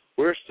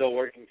we're still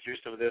working through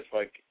some of this.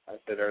 Like I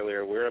said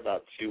earlier, we're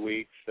about 2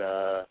 weeks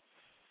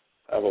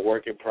of a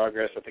work in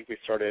progress. I think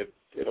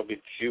it'll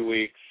be 2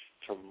 weeks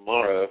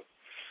tomorrow.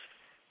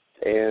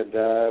 And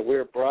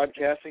we're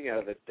broadcasting out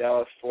of the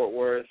Dallas-Fort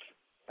Worth,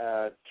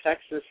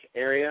 Texas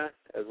area,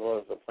 as well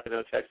as the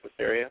Plano, Texas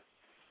area.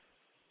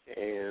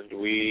 And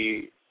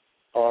we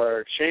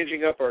are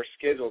changing up our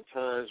scheduled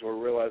times. We're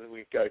realizing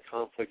we've got a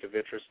conflict of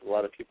interest with a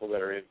lot of people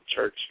that are in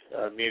church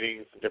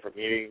meetings and different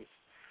meetings,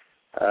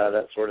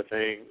 that sort of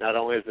thing. Not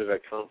only is it a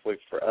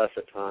conflict for us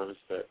at times,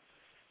 but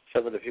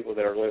some of the people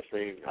that are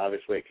listening,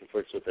 obviously it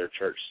conflicts with their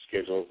church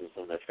schedules and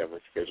some of their family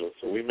schedules.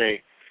 So we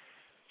may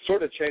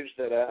sort of change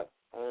that up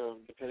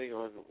depending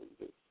on,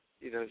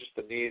 just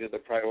the need and the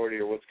priority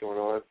or what's going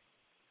on.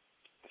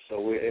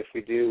 So if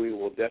we do, we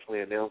will definitely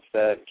announce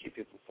that and keep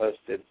people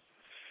posted.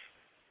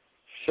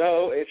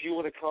 So if you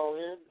want to call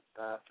in,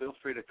 feel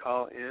free to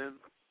call in.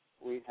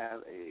 We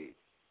have a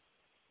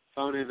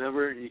phone-in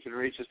number. You can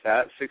reach us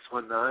at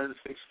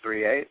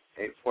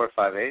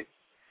 619-638-8458.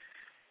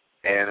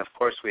 And, of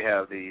course, we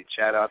have the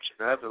chat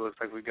option up. It looks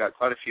like we've got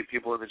quite a few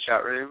people in the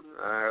chat room,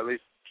 or at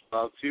least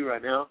about 2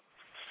 right now.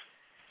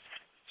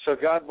 So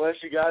God bless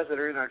you guys that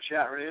are in our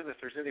chat room. If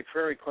there's any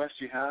prayer requests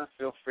you have,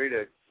 feel free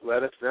to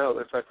let us know. It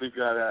looks like we've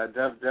got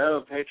Dove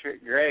Doe,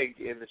 Patriot Greg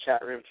in the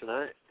chat room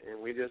tonight, and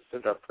we just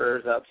send our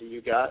prayers out to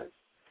you guys.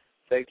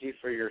 Thank you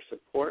for your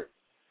support.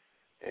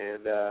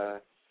 And,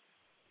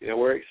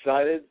 we're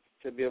excited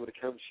to be able to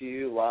come to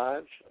you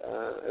live,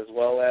 as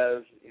well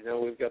as,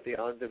 we've got the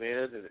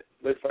on-demand, and it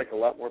looks like a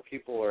lot more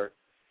people are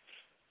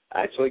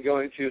actually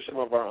going to some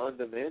of our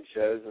on-demand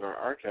shows and our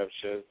archive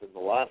shows than the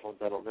live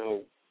ones. I don't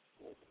know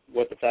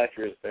what the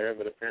factor is there,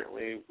 but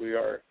apparently we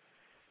are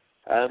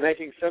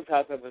making some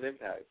type of an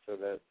impact, so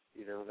that,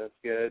 that's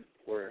good.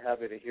 We're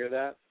happy to hear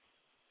that.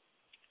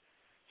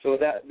 So with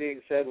that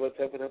being said, let's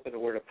open up in a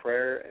word of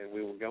prayer, and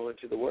we will go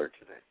into the Word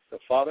today. So,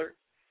 Father,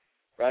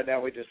 right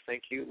now we just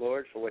thank you,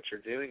 Lord, for what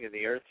you're doing in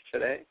the earth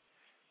today.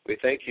 We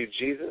thank you,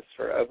 Jesus,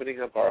 for opening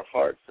up our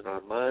hearts and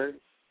our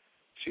minds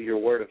to your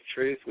word of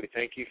truth. We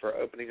thank you for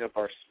opening up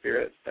our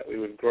spirits that we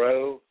would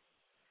grow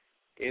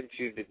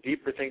into the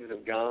deeper things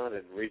of God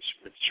and reach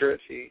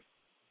maturity.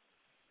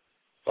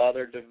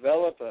 Father,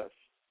 develop us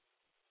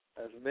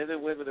as men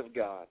and women of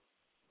God.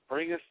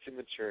 Bring us to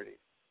maturity.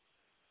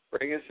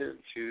 Bring us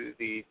into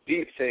the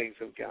deep things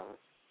of God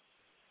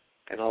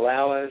and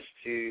allow us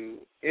to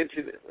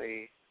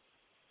intimately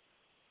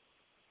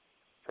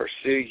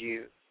pursue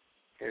you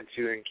and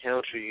to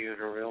encounter you in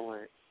a real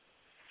way.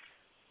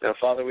 Now,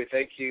 Father, we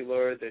thank you,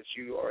 Lord, that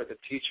you are the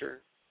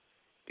teacher.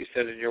 You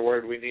said in your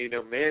word we need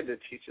no man to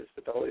teach us,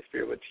 but the Holy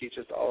Spirit would teach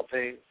us all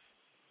things,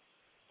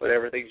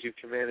 whatever things you've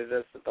commanded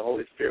us, that the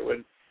Holy Spirit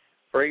would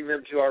bring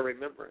them to our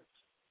remembrance.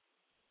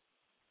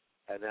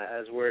 And that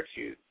as we're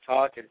to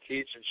talk and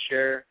teach and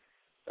share,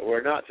 that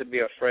we're not to be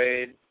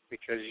afraid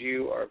because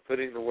you are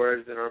putting the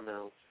words in our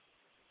mouths.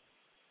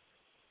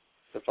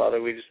 So,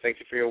 Father, we just thank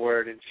you for your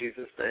word in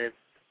Jesus' name.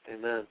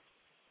 Amen.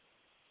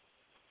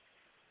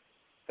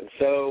 And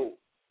so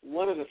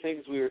one of the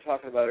things we were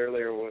talking about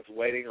earlier was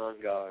waiting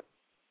on God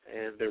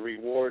and the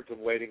rewards of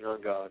waiting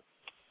on God.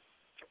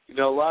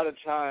 A lot of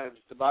times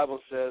the Bible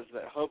says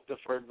that hope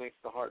deferred makes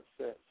the heart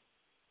sick.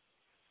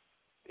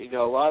 A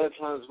lot of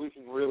times we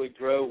can really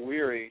grow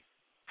weary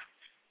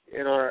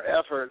in our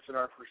efforts and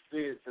our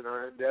pursuits and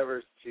our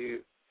endeavors to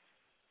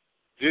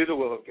do the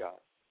will of God.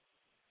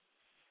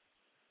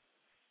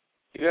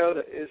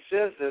 It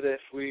says that if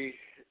we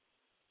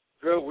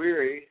grow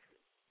weary,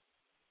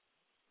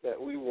 that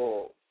we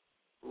will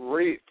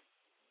reap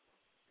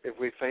if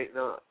we faint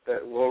not,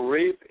 that we'll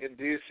reap in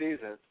due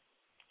season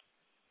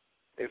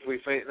if we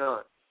faint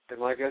not. And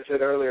like I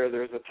said earlier,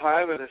 there's a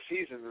time and a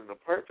season and a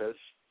purpose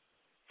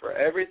for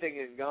everything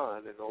in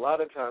God, and a lot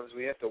of times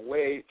we have to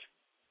wait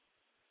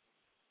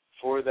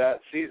for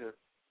that season.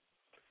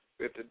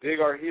 We have to dig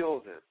our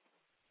heels in,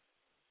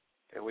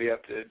 and we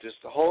have to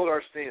just hold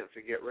our stance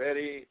and get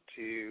ready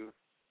to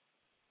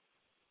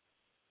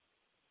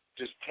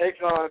just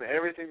take on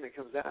everything that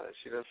comes at us.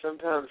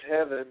 Sometimes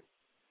heaven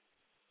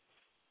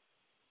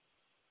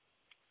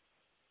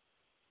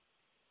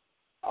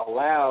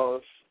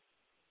allows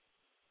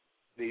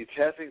the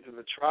testings and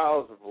the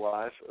trials of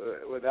life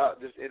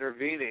without just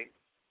intervening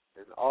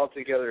and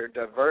altogether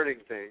diverting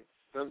things.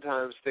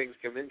 Sometimes things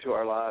come into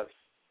our lives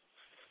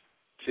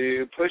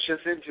to push us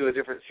into a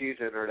different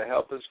season or to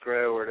help us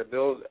grow or to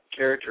build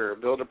character or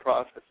build a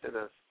process in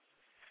us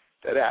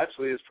that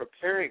actually is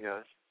preparing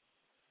us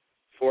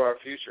for our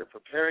future,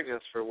 preparing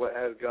us for what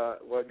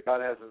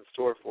God has in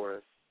store for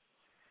us.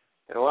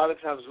 And a lot of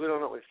times we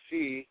don't always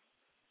see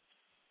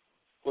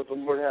what the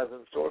Lord has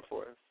in store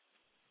for us.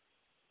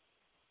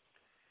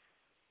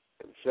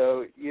 And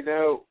so,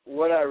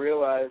 what I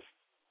realize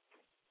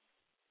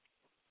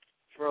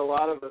for a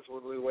lot of us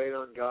when we wait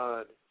on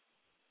God,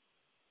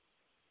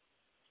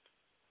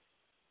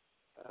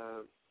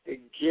 it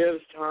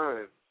gives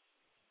time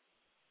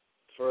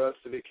for us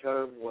to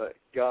become what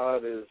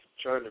God is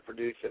trying to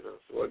produce in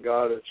us, what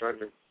God is trying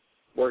to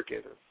work in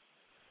us.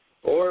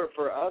 Or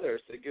for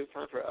others, it gives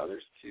time for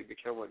others to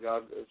become what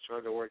God is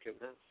trying to work in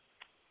them.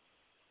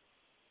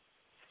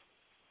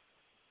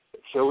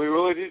 So we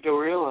really need to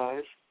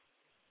realize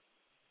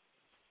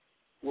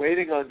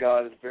waiting on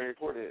God is very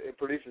important. It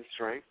produces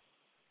strength.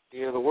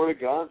 The Word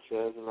of God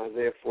says in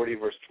Isaiah 40,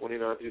 verse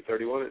 29 through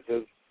 31, it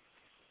says,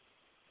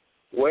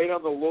 wait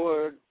on the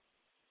Lord.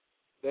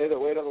 They that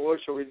wait on the Lord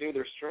shall renew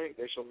their strength.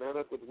 They shall mount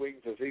up with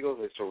wings as eagles.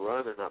 They shall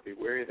run and not be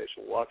weary. They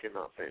shall walk and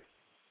not faint.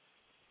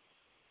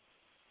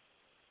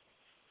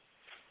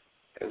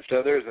 And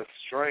so there's a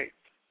strength,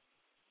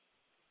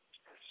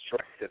 a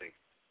strengthening,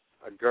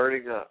 a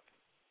girding up,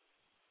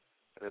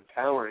 an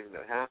empowering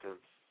that happens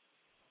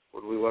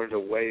when we learn to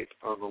wait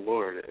on the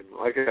Lord. And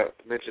like I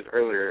mentioned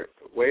earlier,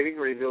 waiting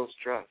reveals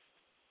trust.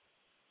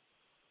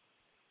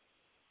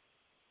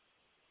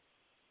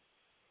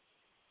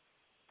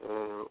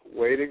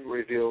 Waiting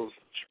reveals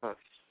trust.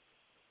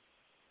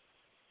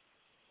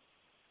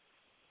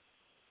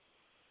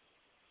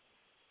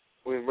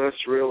 We must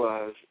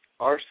realize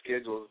our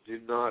schedules do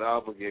not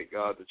obligate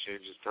God to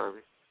change His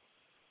timing.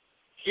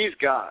 He's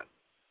God.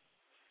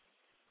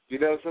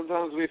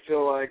 Sometimes we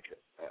feel like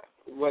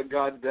what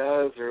God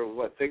does or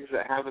what things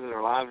that happen in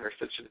our lives are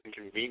such an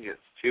inconvenience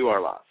to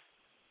our lives.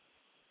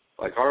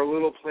 Like our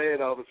little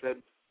plan all of a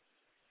sudden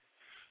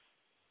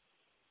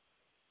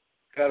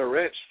got a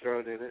wrench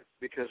thrown in it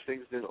because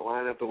things didn't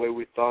line up the way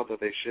we thought that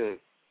they should.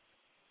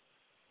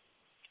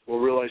 We'll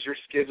realize your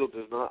schedule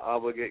does not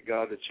obligate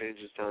God to change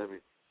His timing.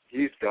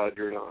 He's God,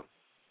 you're not.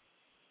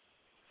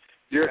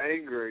 Your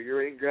anger,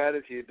 your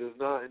ingratitude does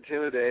not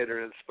intimidate or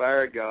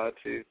inspire God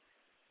to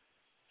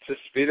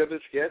speed up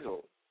His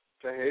schedule,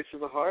 to hasten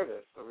the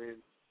harvest.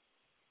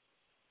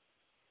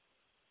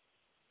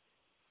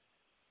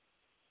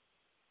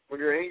 When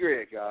you're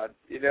angry at God,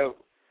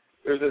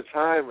 there's a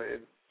time in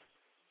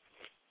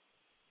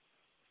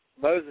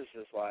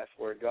Moses' life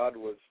where God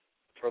was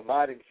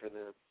providing for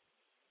them,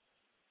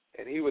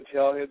 and He would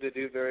tell him to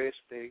do various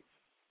things.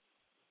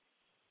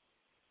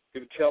 He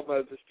would tell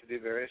Moses to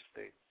do various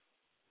things.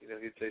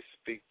 He'd say,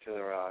 speak to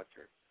the rock,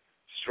 or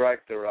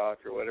strike the rock,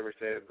 or whatever he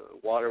said,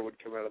 the water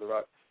would come out of the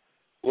rock.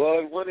 Well,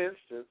 in one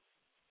instance,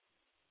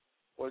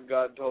 when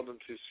God told him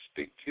to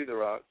speak to the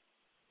rock,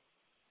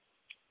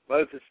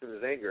 Moses, in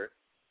his anger,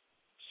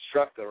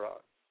 struck the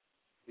rock.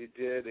 He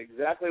did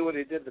exactly what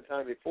he did the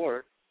time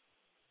before,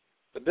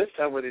 but this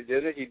time when he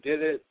did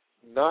it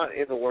not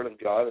in the Word of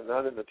God and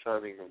not in the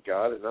timing of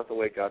God and not the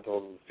way God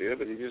told him to do it,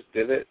 but he just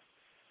did it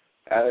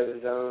out of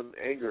his own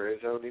anger, his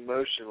own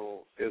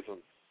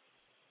emotionalism.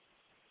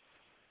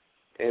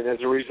 And as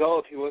a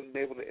result, he wasn't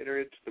able to enter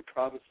into the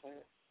promised land.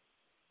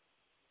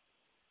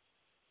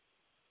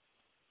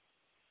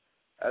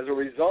 As a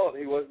result,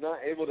 he was not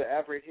able to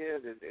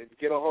apprehend and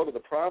get a hold of the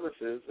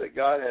promises that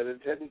God had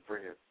intended for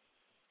him.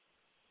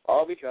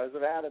 All because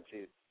of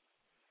attitude.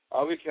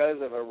 All because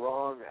of a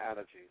wrong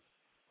attitude.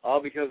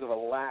 All because of a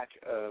lack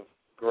of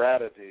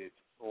gratitude,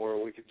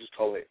 or we could just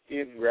call it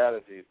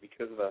ingratitude,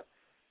 because of a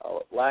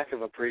lack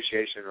of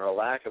appreciation or a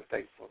lack of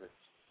thankfulness.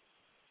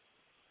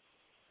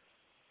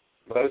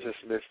 Moses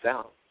missed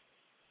out.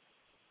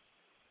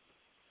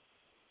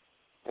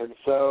 And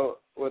so,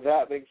 with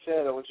that being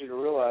said, I want you to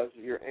realize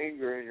that your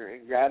anger and your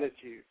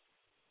ingratitude,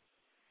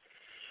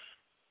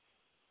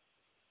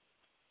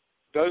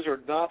 those are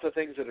not the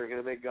things that are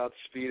going to make God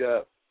speed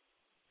up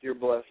your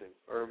blessing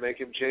or make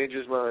him change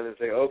his mind and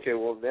say, okay,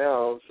 well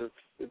now, since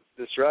it's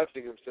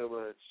disrupting him so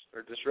much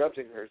or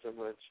disrupting her so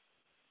much,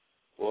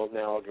 well,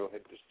 now I'll go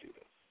ahead and just do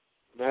this.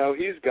 No,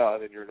 he's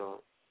God and you're not.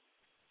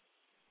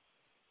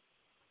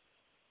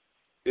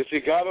 You see,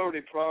 God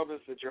already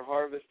promised that your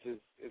harvest is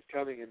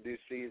coming in due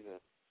season.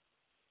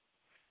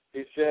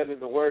 He said in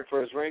the Word,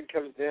 for as rain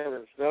comes down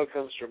and snow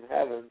comes from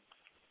heaven,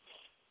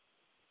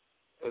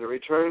 and it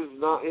returns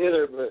not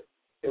hither, but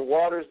it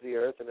waters the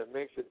earth, and it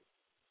makes it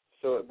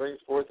so it brings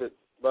forth its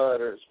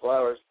bud or its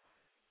flowers,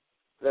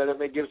 that it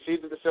may give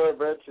seed to the sower,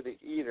 bread to the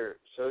eater.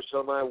 So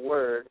shall my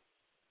word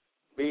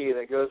be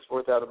that goes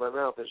forth out of my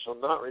mouth. It shall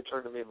not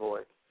return to me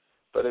void,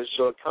 but it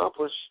shall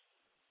accomplish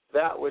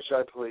that which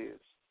I please,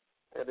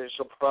 and it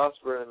shall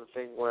prosper in the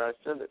thing where I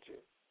send it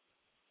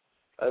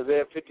to.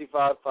 Isaiah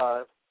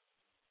 55:5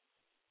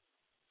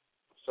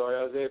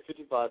 Isaiah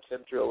 55, 10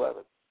 through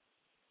 11.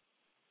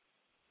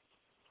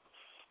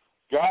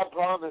 God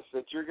promised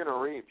that you're going to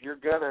reap. You're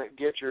going to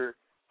get your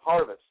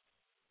harvest.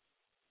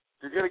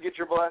 You're going to get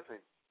your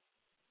blessing.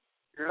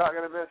 You're not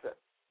going to miss it.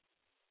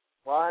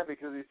 Why?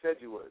 Because he said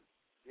you would.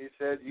 He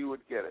said you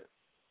would get it.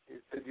 He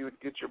said you would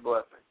get your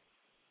blessing.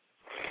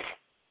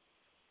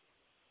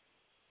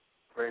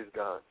 Praise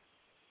God.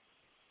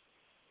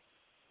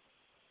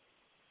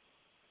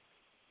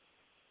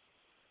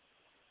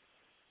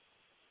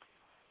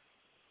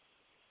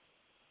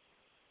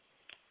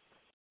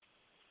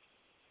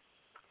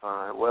 All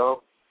right,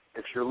 well,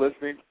 if you're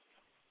listening,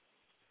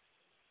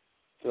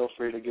 feel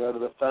free to go to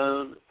the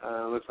phone.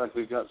 Looks like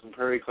we've got some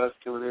prayer requests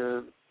coming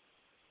in.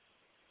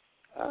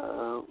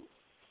 All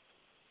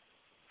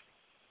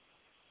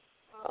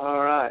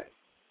right.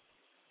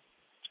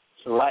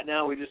 So right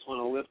now we just want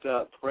to lift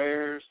up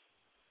prayers.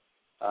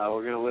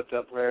 We're going to lift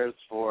up prayers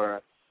for,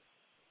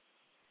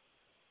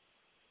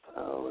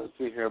 let's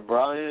see here,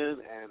 Brian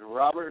and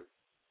Robert,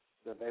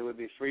 that they would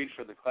be freed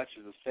from the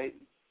clutches of Satan.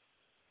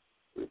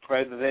 We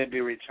pray that they'd be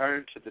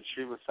returned to the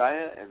true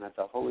Messiah and that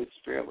the Holy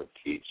Spirit would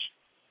teach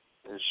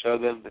and show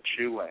them the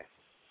true way,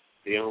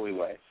 the only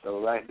way.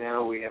 So right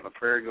now we have a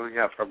prayer going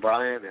out for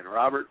Brian and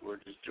Robert. We're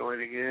just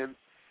joining in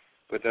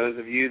with those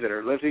of you that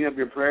are lifting up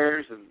your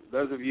prayers, and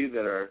those of you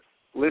that are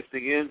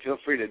listening in, feel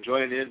free to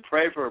join in.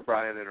 Pray for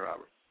Brian and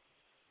Robert.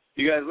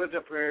 You guys lift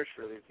up prayers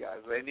for these guys.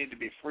 They need to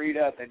be freed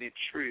up. They need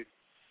truth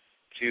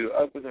to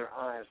open their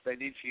eyes. They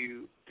need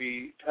to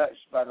be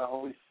touched by the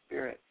Holy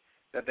Spirit,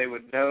 that they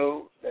would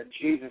know that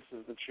Jesus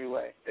is the true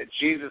way, that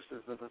Jesus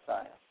is the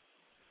Messiah.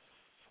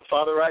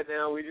 Father, right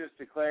now we just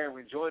declare and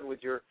we join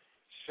with your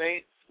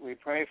saints. We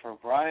pray for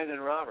Brian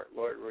and Robert.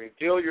 Lord,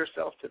 reveal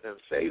yourself to them.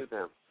 Save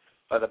them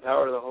by the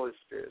power of the Holy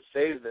Spirit.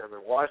 Save them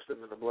and wash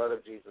them in the blood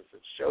of Jesus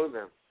and show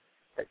them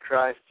that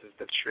Christ is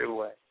the true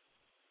way.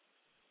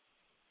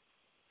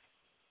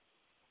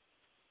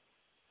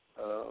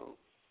 Oh,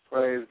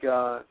 praise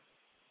God.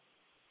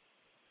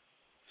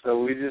 So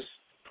we just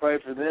pray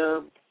for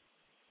them.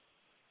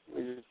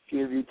 We just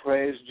give you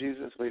praise,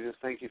 Jesus. We just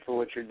thank you for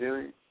what you're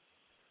doing.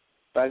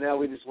 Right now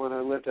we just want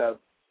to lift up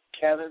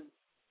Kevin.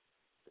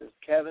 There's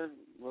Kevin.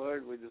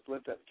 Lord, we just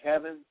lift up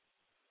Kevin.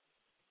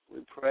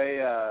 We pray,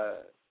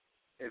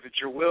 if it's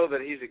your will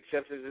that he's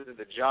accepted into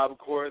the Job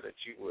Corps, that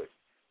you would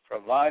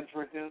provide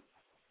for him.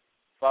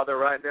 Father,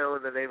 right now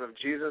in the name of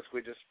Jesus,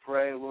 we just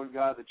pray, Lord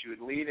God, that you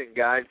would lead and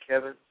guide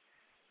Kevin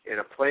in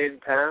a plain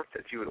path,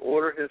 that you would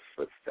order his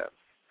footsteps,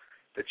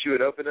 that you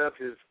would open up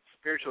his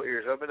spiritual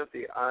ears, open up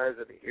the eyes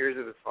and the ears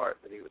of his heart,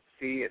 that he would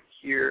see and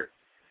hear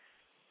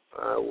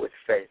with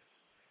faith,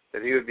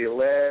 that he would be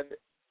led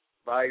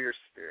by your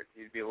Spirit.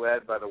 He'd be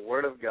led by the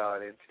Word of God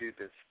into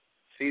this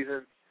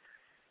season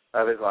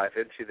of his life,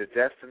 into the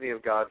destiny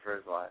of God for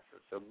his life.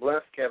 And so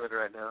bless Kevin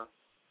right now.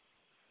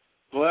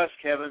 Bless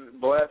Kevin.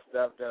 Bless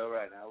Dodo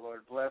right now. Lord,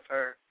 bless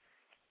her.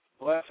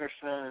 Bless her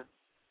son.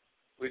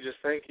 We just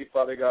thank you,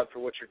 Father God, for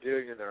what you're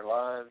doing in their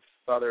lives.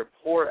 Father,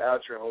 pour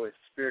out your Holy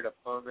Spirit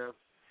upon them.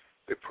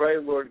 We pray,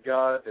 Lord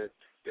God, that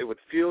they would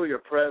feel your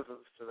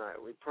presence tonight.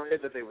 We pray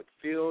that they would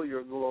feel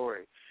your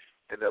glory,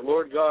 and that,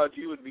 Lord God,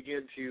 you would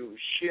begin to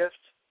shift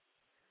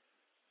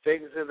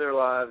things in their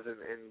lives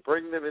and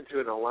bring them into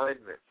an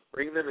alignment,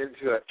 bring them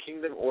into a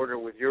kingdom order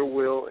with your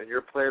will and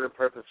your plan and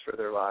purpose for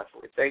their life.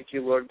 We thank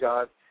you, Lord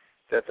God,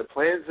 that the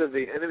plans of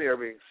the enemy are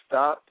being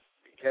stopped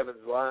in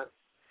Kevin's life,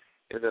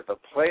 and that the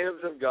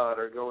plans of God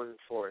are going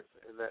forth,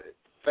 and that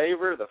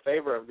the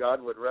favor of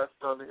God would rest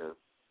on him,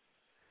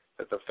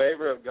 that the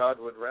favor of God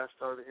would rest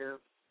on him,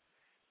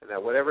 and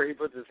that whatever he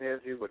puts his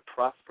hands to would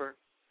prosper.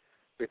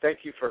 We thank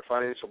you for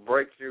financial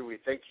breakthrough. We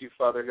thank you,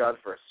 Father God,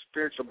 for a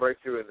spiritual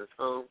breakthrough in this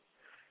home.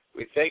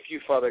 We thank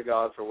you, Father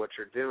God, for what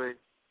you're doing,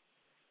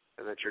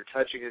 and that you're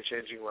touching and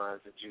changing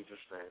lives in Jesus'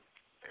 name.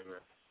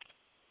 Amen.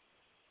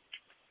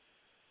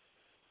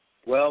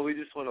 Well, we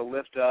just want to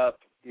lift up,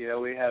 we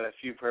had a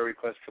few prayer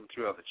requests come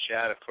through on the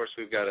chat. Of course,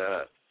 we've got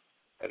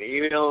an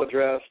email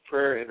address,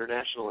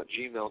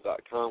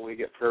 prayerinternational@gmail.com. We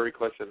get prayer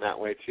requests in that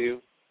way,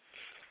 too.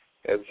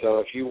 And so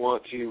if you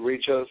want to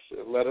reach us,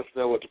 let us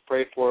know what to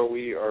pray for.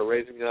 We are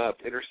raising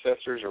up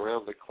intercessors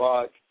around the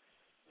clock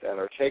that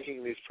are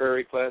taking these prayer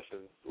requests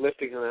and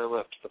lifting them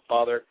up to the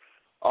Father.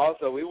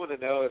 Also, we want to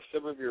know if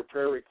some of your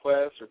prayer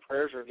requests or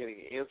prayers are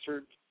getting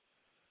answered.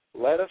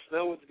 Let us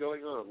know what's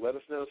going on. Let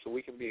us know so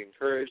we can be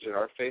encouraged and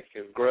our faith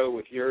can grow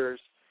with yours.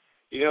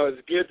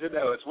 It's good to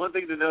know. It's one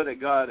thing to know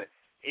that God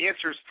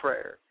answers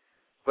prayer,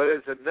 but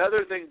it's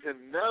another thing to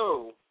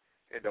know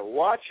and to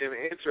watch him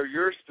answer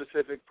your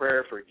specific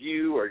prayer for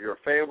you or your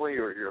family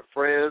or your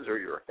friends or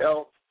your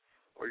health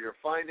or your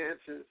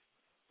finances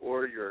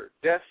or your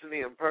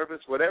destiny and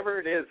purpose, whatever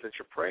it is that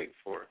you're praying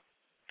for.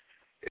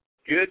 It's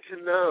good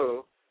to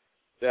know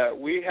that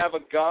we have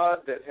a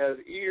God that has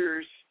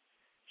ears.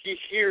 He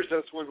hears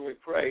us when we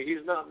pray.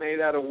 He's not made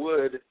out of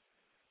wood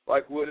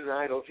like wooden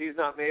idols. He's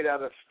not made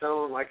out of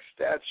stone like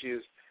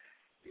statues.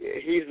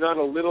 He's not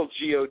a little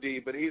G-O-D,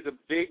 but he's a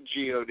big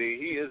G-O-D.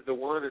 He is the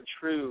one and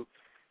true,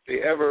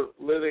 the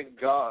ever-living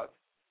God.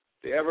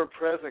 the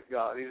ever-present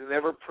God. He's an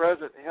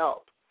ever-present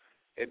help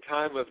in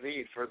time of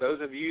need. For those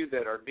of you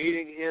that are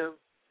needing Him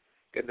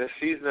in this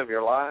season of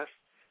your life,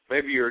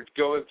 maybe you're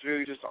going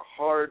through just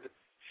a hard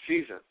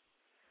season.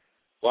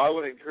 Well, I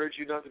would encourage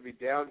you not to be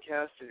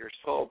downcast in your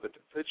soul, but to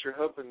put your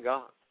hope in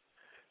God,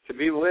 to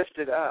be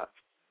lifted up.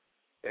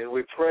 And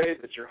we pray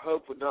that your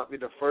hope would not be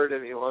deferred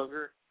any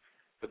longer,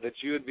 but that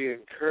you would be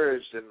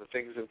encouraged in the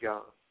things of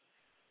God.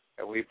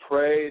 And we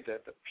pray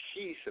that the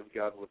peace of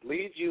God would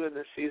lead you in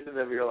this season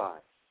of your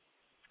life.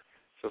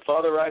 So,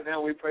 Father, right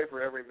now we pray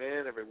for every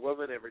man, every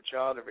woman, every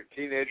child, every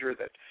teenager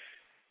that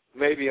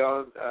may be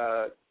on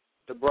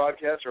the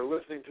broadcast or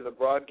listening to the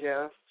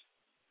broadcast.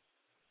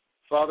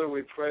 Father,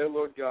 we pray,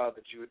 Lord God,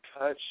 that you would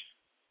touch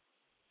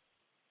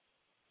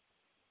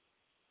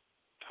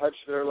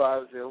their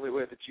lives the only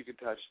way that you can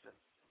touch them.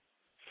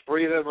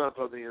 Free them up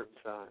on the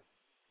inside.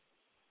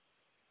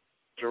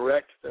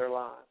 Direct their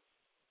lives.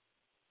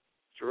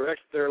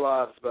 Direct their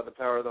lives by the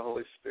power of the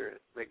Holy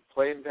Spirit. Make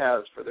plain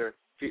paths for their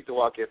feet to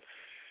walk in.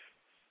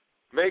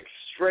 Make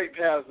straight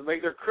paths and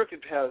make their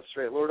crooked paths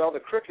straight. Lord, all the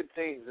crooked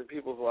things in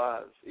people's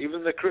lives,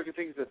 even the crooked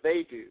things that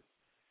they do,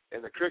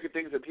 and the crooked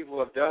things that people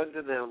have done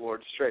to them,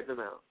 Lord, straighten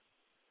them out.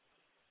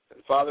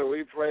 And Father,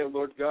 we pray,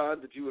 Lord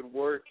God, that you would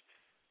work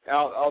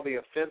out all the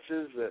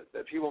offenses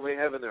that people may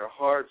have in their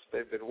hearts.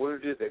 They've been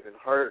wounded, they've been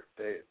hurt,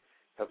 they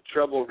have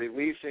trouble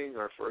releasing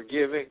or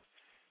forgiving.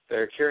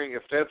 They're carrying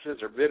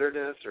offenses or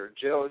bitterness or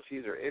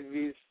jealousies or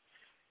envies.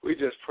 We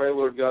just pray,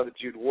 Lord God, that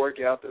you'd work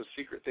out those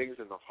secret things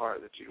in the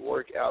heart, that you'd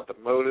work out the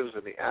motives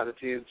and the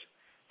attitudes,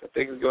 the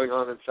things going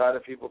on inside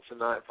of people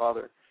tonight,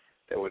 Father,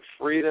 that would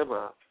free them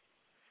up.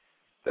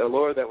 That,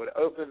 Lord, that would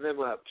open them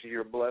up to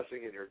your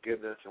blessing and your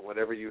goodness and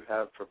whatever you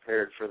have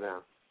prepared for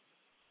them.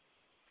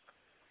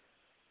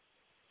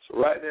 So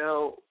right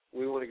now,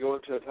 we want to go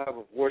into a time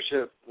of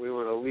worship. We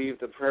want to leave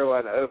the prayer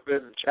line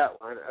open, the chat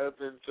line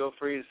open. Feel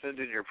free to send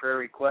in your prayer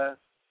requests.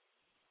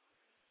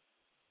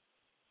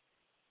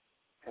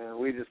 And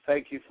we just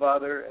thank you,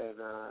 Father. And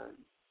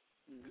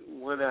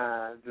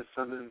just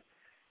something,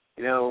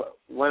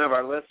 one of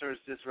our listeners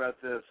just wrote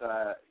this,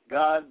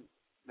 God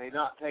may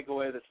not take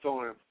away the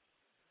storm,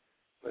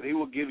 but he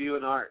will give you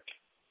an ark.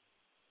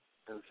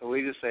 And so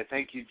we just say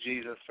thank you,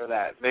 Jesus, for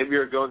that. Maybe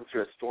you're going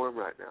through a storm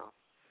right now,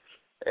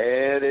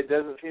 and it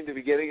doesn't seem to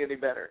be getting any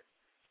better.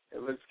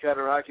 It looks kind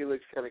of rocky,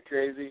 looks kind of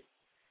crazy.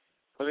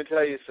 Let me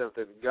tell you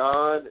something.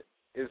 God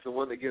is the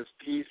one that gives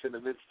peace in the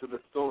midst of the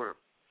storm.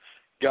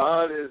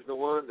 God is the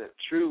one that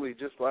truly,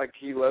 just like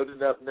he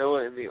loaded up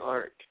Noah in the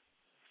ark,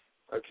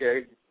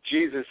 okay,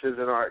 Jesus is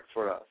an ark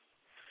for us.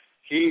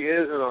 He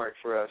is an ark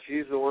for us.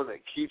 He's the one that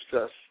keeps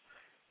us.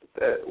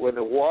 That when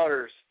the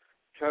waters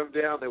come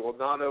down, they will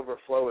not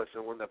overflow us.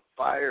 And when the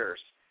fires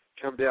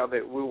come down,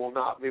 we will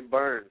not be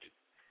burned,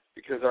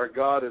 because our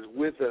God is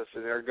with us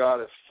and our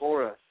God is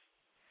for us.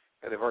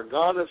 And if our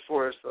God is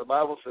for us, the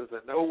Bible says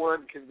that no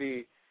one can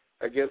be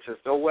against us.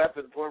 No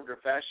weapon formed or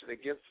fashioned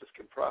against us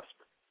can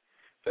prosper.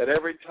 That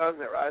every tongue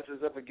that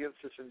rises up against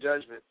us in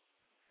judgment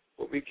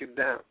will be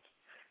condemned.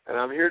 And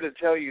I'm here to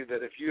tell you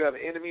that if you have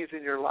enemies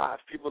in your life,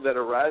 people that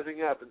are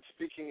rising up and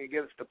speaking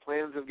against the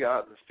plans of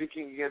God and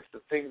speaking against the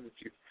things that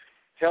you've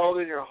held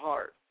in your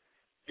heart,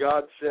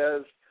 God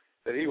says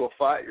that he will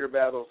fight your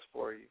battles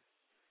for you,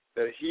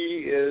 that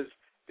he is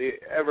the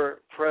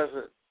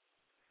ever-present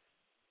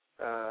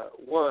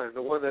one,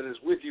 the one that is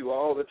with you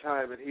all the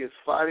time, and he is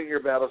fighting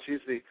your battles. He's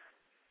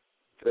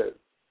the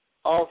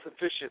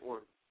all-sufficient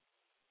one.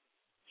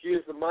 He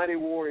is the mighty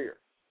warrior.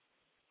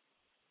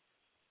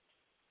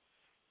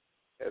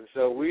 And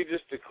so we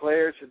just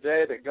declare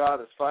today that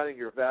God is fighting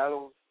your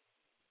battles.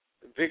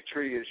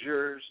 Victory is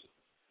yours.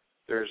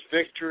 There's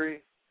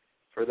victory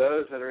for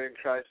those that are in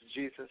Christ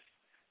Jesus,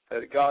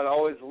 that God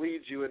always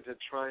leads you into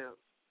triumph.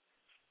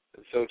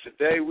 And so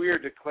today we are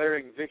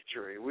declaring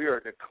victory. We are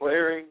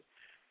declaring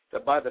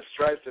that by the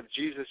stripes of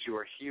Jesus you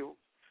are healed,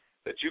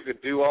 that you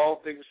can do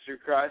all things through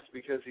Christ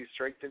because he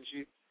strengthens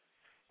you.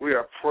 We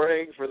are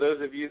praying for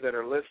those of you that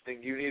are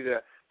listening. You need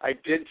an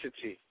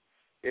identity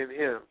in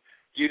him.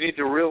 You need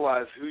to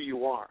realize who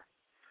you are.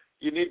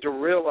 You need to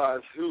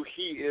realize who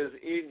he is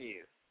in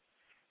you.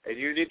 And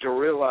you need to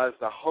realize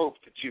the hope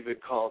that you've been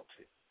called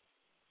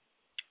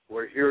to.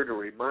 We're here to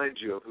remind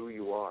you of who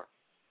you are.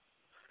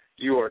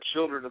 You are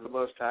children of the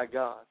Most High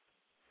God,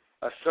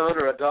 a son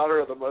or a daughter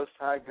of the Most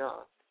High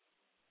God.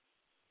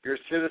 You're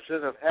a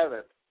citizen of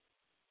heaven.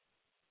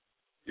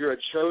 You're a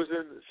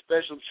chosen,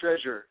 special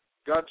treasure.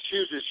 God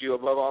chooses you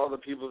above all the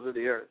peoples of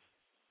the earth.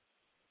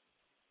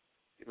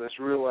 You must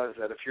realize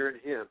that if you're in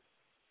him,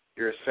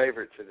 you're his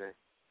favorite today.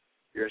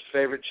 You're his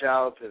favorite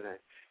child today.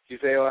 You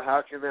say, well,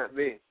 how can that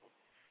be?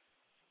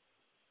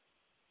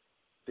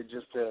 It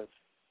just is.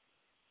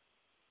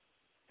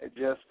 It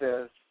just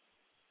is.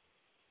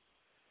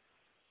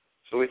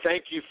 So we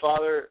thank you,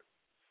 Father,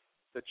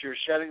 that you're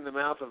shutting the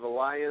mouth of the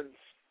lions.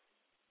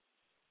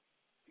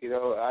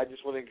 I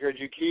just want to encourage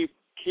you,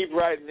 keep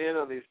writing in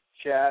on these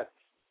chats.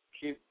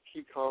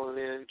 Keep calling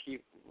in,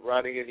 keep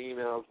writing in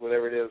emails,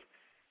 whatever it is.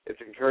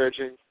 It's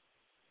encouraging.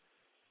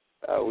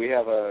 We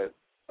have a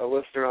a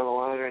listener on the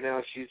line right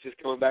now. She's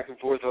just going back and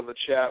forth on the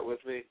chat with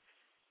me.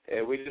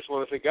 And we just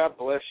want to say God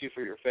bless you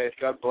for your faith.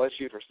 God bless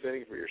you for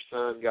standing for your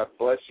son. God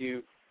bless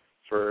you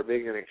for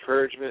being an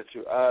encouragement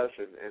to us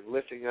and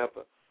lifting up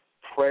a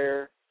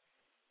prayer.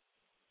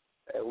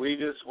 And we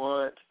just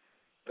want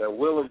the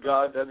will of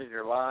God done in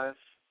your life.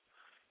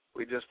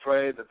 We just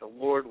pray that the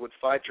Lord would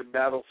fight your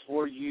battles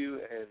for you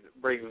and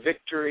bring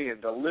victory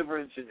and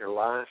deliverance in your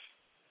life.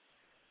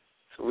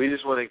 So we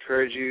just want to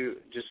encourage you,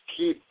 just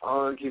keep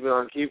on, keep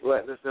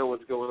letting us know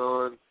what's going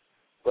on.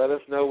 Let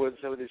us know when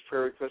some of these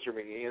prayer requests are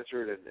being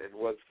answered and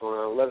what's going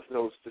on. Let us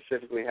know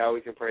specifically how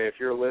we can pray. If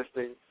you're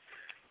listening,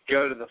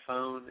 go to the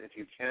phone if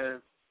you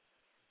can.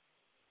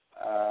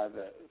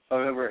 The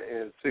phone number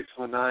is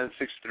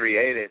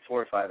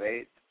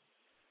 619-638-8458.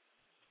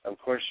 Of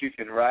course, you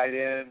can write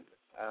in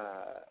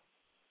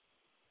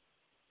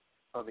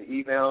on the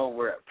email.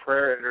 We're at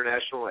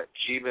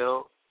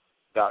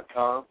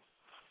prayerinternational@gmail.com.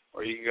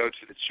 Or you can go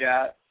to the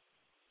chat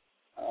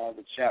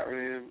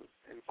room,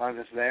 and find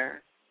us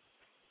there.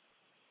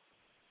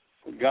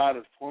 So God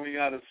is pouring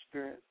out His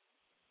Spirit,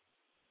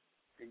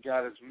 and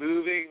God is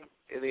moving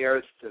in the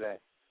earth today.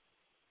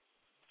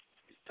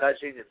 He's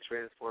touching and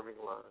transforming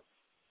lives.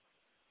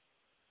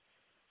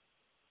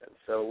 And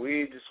so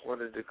we just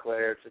want to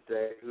declare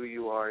today who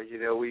you are. You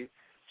know, we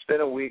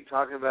spent a week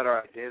talking about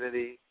our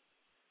identity,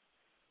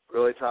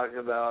 really talking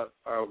about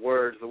our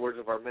words, the words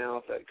of our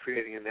mouth, that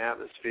creating an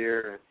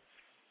atmosphere and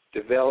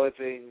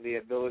developing the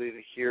ability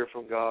to hear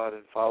from God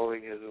and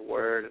following His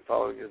word and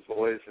following His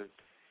voice. And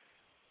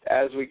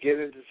as we get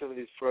into some of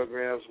these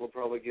programs, we'll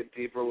probably get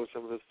deeper with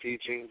some of those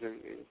teachings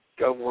and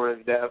go more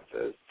in depth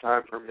as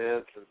time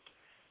permits and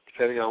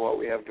depending on what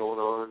we have going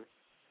on.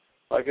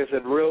 Like I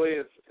said, really,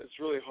 it's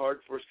really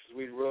hard for us because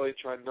we really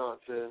try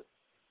not to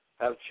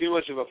have too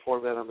much of a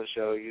format on the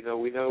show. You know,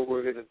 we know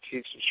we're going to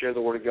teach and share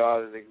the Word of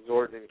God and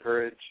exhort and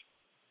encourage.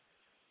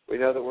 We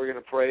know that we're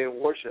going to pray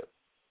and worship.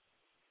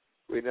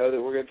 We know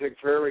that we're going to take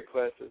prayer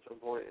requests at some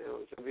point. You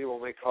know, some people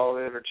may call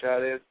in or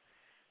chat in,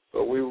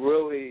 but we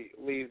really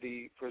leave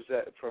the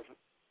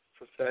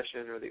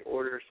procession or the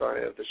order,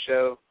 of the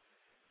show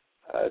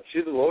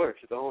to the Lord,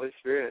 to the Holy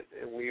Spirit,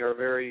 and we are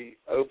very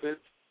open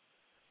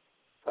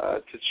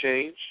to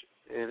change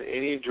in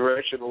any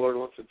direction the Lord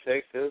wants to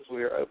take us.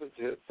 We are open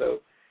to it.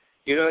 So,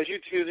 you know, as you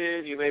tune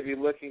in, you may be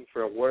looking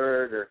for a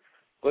word or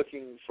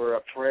looking for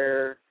a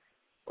prayer,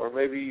 or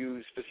maybe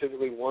you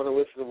specifically want to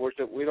listen to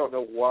worship. We don't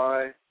know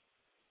why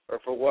or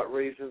for what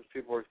reasons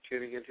people are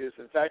tuning into this.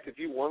 In fact, if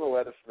you want to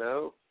let us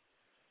know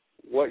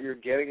what you're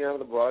getting out of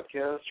the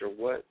broadcast or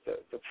what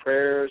the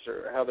prayers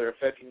or how they're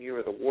affecting you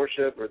or the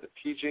worship or the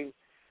teaching,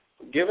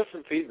 give us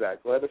some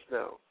feedback. Let us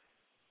know.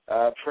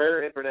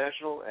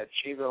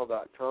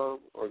 prayerinternational@gmail.com,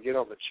 or get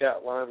on the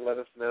chat line. Let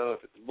us know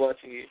if it's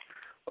blessing you.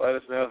 Let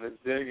us know if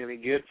it's doing any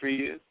good for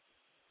you.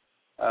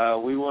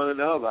 We want to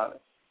know about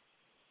it.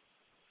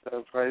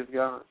 So praise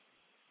God.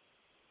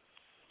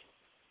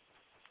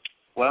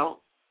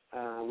 Well,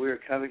 we are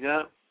coming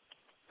up.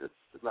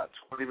 It's about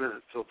 20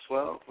 minutes till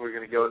 12. We're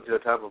going to go into a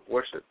time of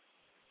worship.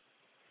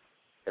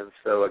 And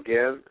so,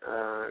 again,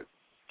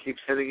 keep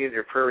sending in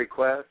your prayer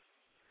requests.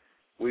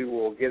 We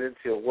will get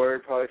into a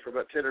word probably for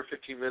about 10 or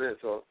 15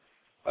 minutes. I'll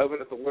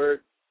open up the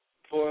word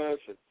for us,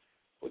 and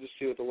we'll just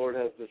see what the Lord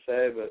has to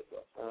say. But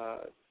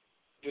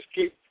just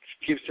keep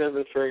sending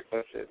this prayer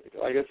request in.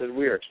 Like I said,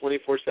 we are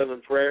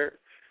 24/7 prayer.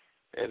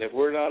 And if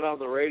we're not on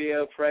the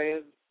radio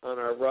praying on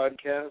our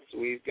broadcast,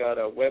 we've got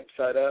a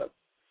website up.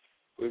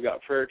 We've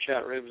got prayer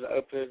chat rooms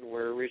open.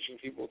 We're reaching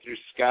people through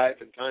Skype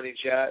and Tiny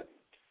Chat.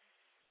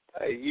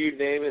 You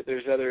name it,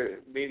 there's other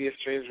media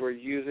streams we're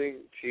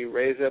using to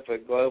raise up a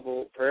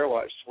global prayer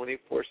watch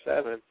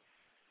 24/7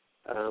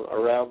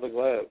 around the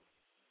globe.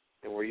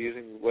 And we're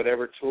using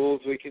whatever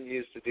tools we can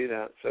use to do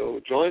that. So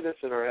join us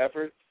in our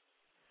efforts.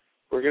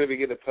 We're going to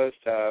begin to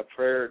post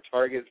prayer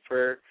targets,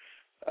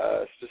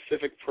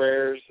 specific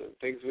prayers, and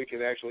things we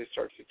can actually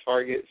start to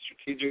target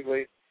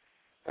strategically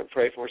and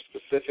pray for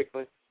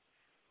specifically.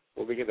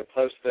 We'll begin to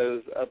post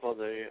those up on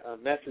the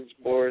message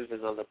boards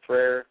and on the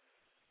prayer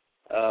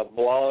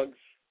blogs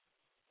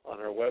on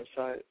our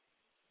website.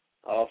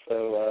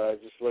 Also,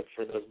 just look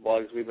for those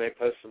blogs. We may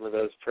post some of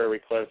those prayer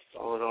requests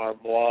on our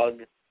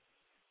blog,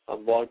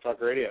 on Blog Talk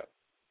Radio.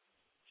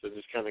 So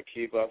just kind of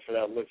keep up for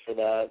that, look for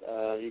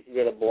that. You can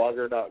go to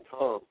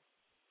blogger.com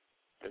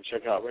and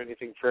check out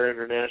anything Prayer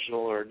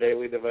International or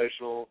Daily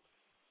Devotional.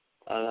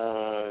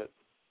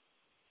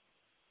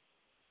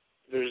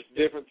 There's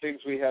different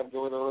things we have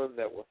going on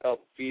that will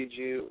help feed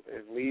you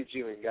and lead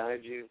you and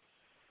guide you,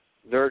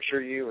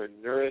 nurture you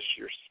and nourish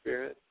your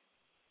spirit.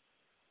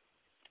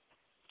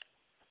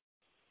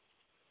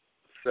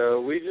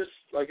 So we just,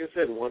 like I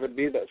said, want to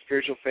be that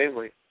spiritual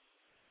family.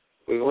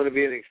 We want to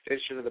be an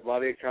extension of the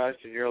body of Christ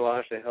in your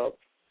life to help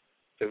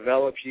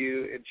develop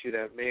you into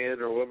that man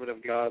or woman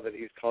of God that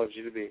He's called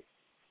you to be.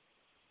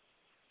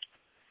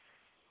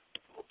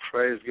 Well,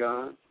 praise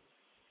God.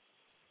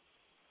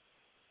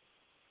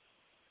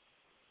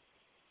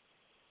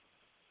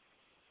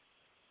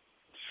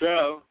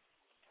 So,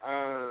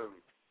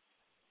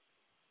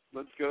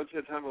 let's go to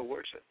a time of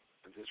worship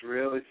and just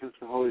really sense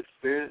the Holy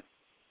Spirit.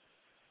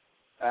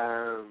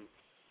 Amen.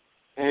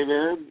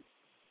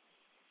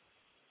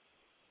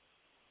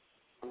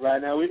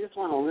 Right now, we just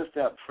want to lift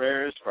up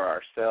prayers for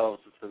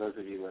ourselves and for those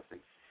of you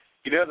listening.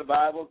 You know, the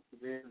Bible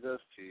commands us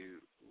to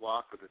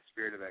walk with a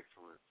spirit of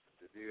excellence,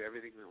 to do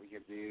everything that we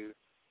can do,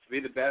 to be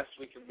the best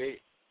we can be,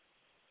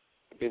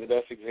 to be the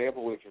best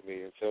example we can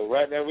be. And so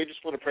right now, we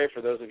just want to pray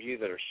for those of you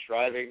that are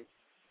striving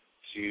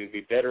to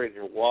be better in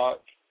your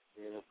walk.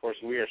 And, of course,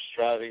 we are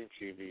striving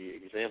to be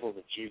examples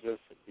of Jesus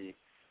and be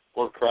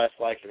more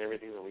Christ-like in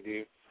everything that we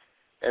do,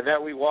 and that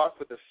we walk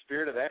with the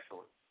spirit of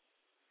excellence.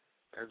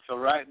 And so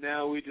right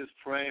now we just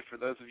pray for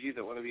those of you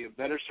that want to be a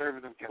better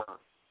servant of God,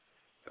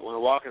 that want to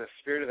walk in a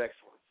spirit of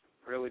excellence,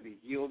 really be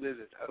yielded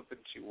and open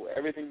to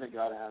everything that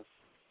God has.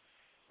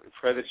 We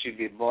pray that you'd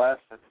be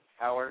blessed and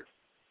empowered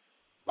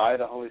by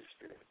the Holy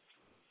Spirit.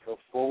 Go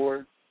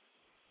forward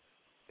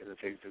in the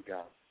things of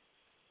God.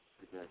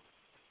 Amen.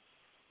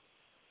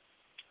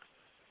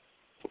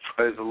 Well,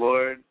 praise the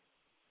Lord.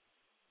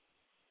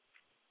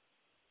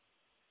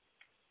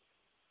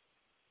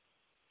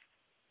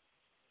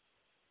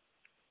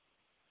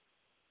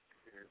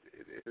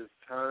 It is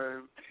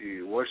time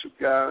to worship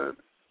God.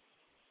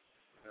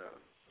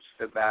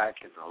 Sit back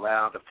and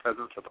allow the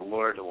presence of the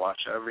Lord to watch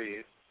over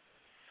you.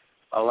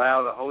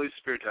 Allow the Holy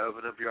Spirit to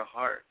open up your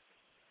heart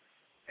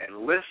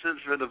and listen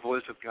for the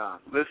voice of God.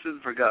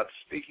 Listen for God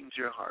speaking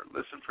to your heart.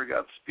 Listen for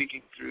God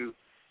speaking through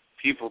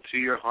people to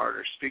your heart,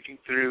 or speaking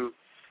through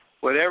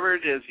whatever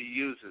it is He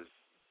uses.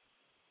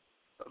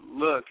 But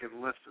look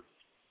and listen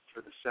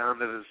for the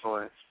sound of His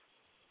voice.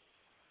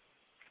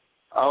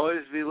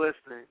 Always be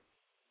listening.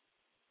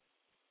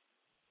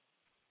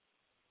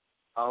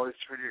 Always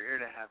turn your ear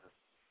to heaven.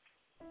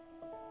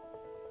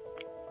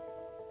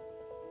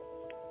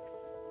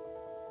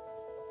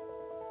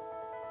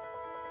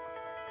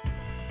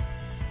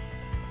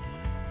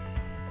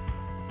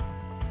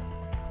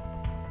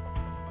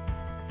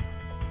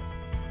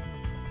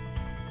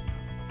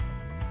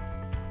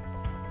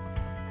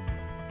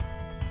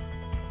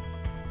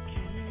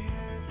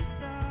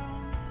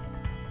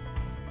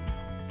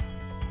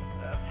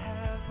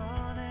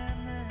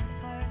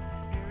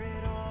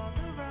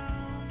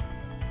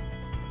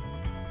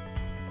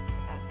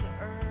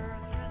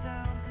 Earth resounds.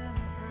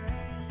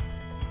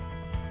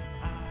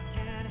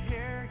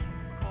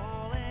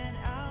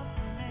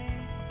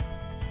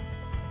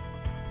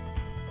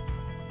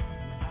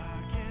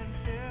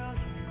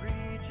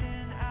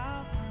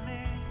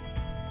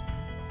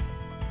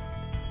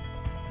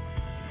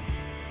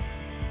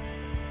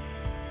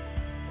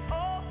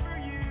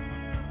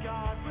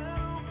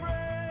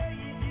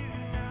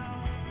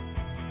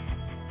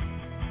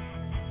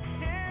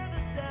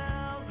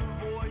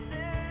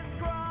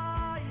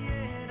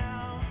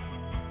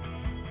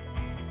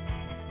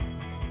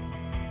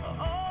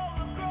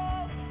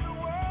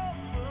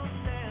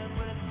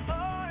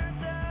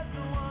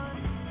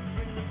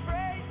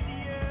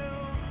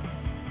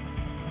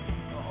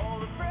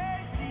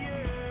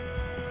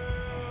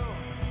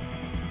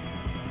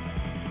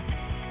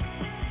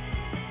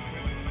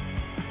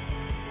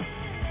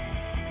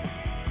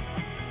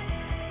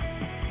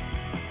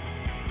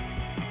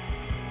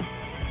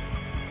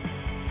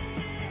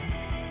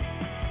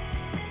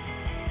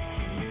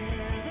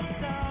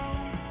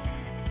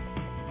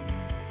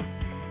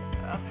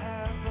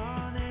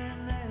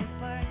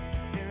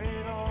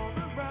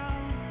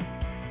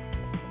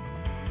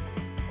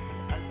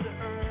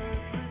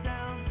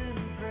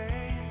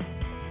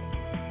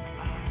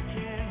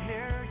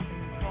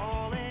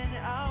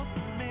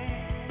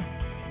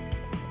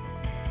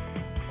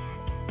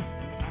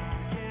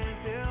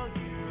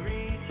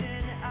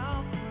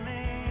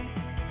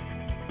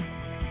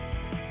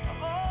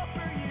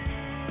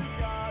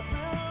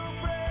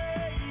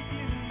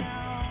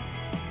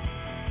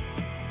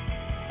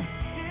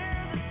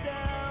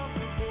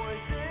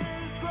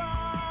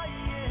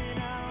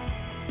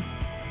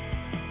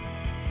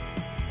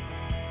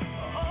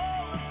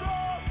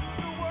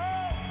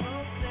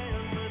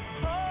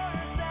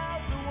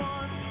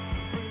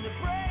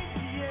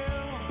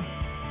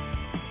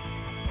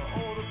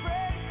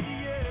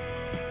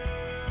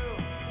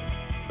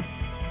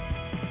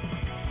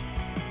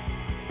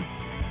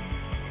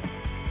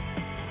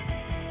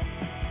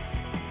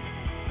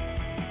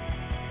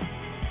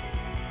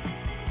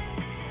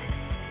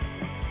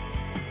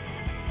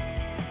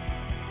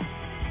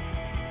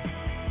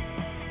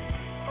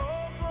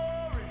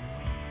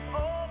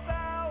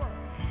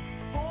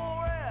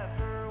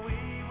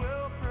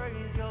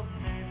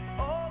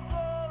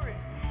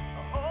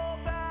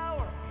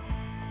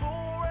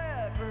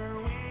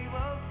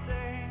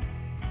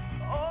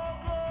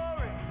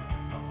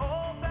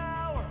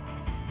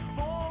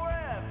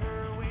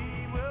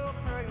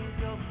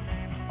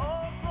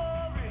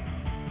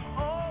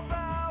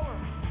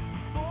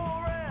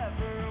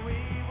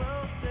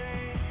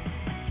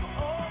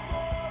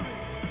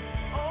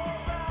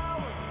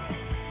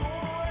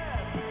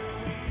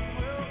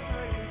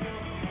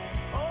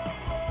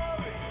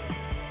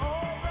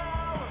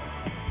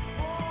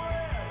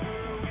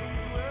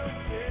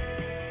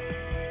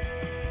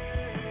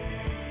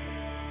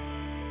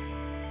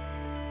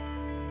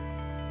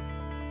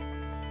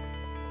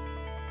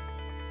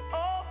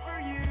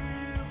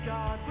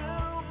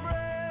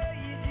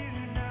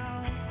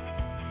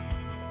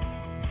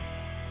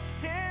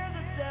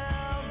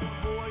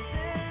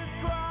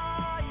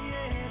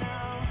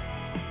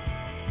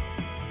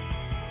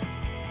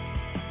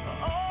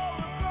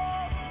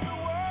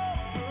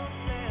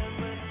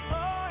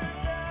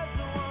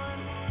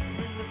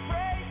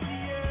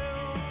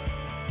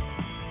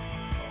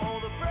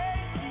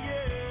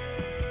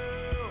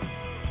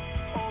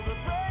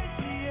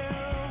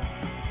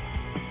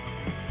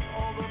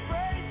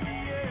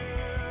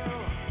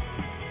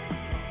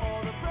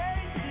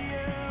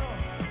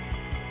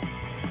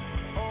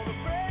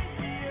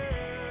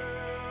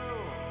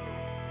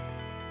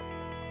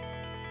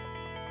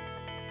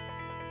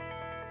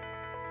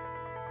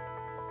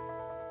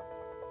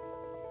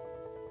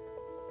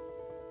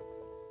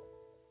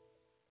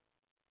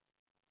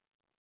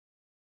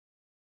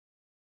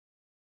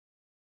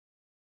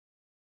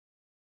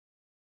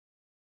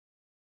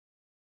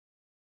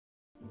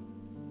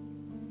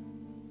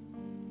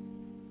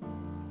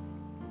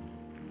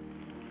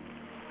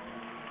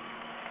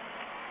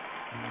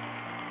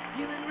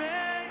 Healing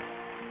rain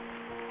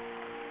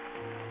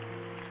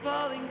is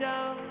falling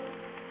down.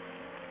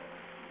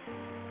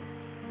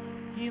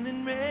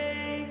 Healing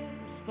rain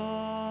is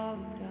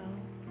falling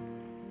down.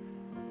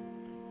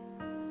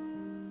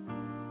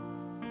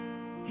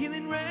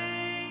 Healing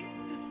rain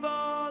is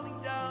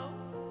falling down.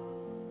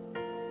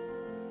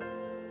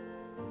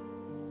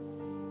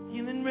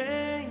 Healing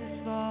rain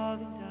is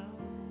falling down.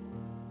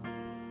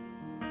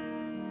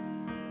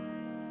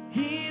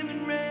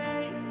 Healing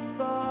rain is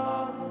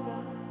falling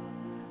down.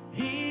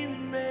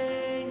 Healing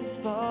rain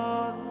is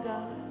falling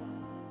down.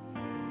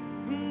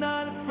 I'm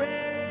not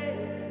afraid.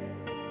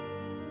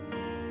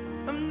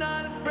 I'm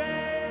not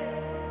afraid.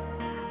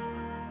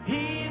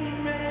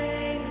 Healing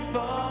rain is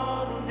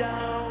falling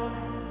down.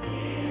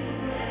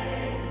 Healing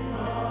rain is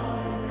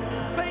falling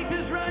down. Faith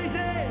is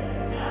rising.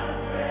 I'm not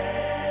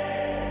afraid.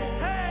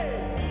 Hey.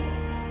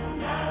 I'm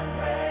not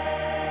afraid.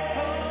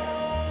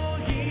 Oh,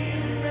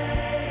 healing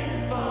rain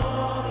is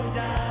falling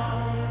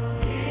down.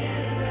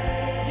 Healing rain.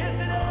 Yes,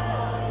 it is.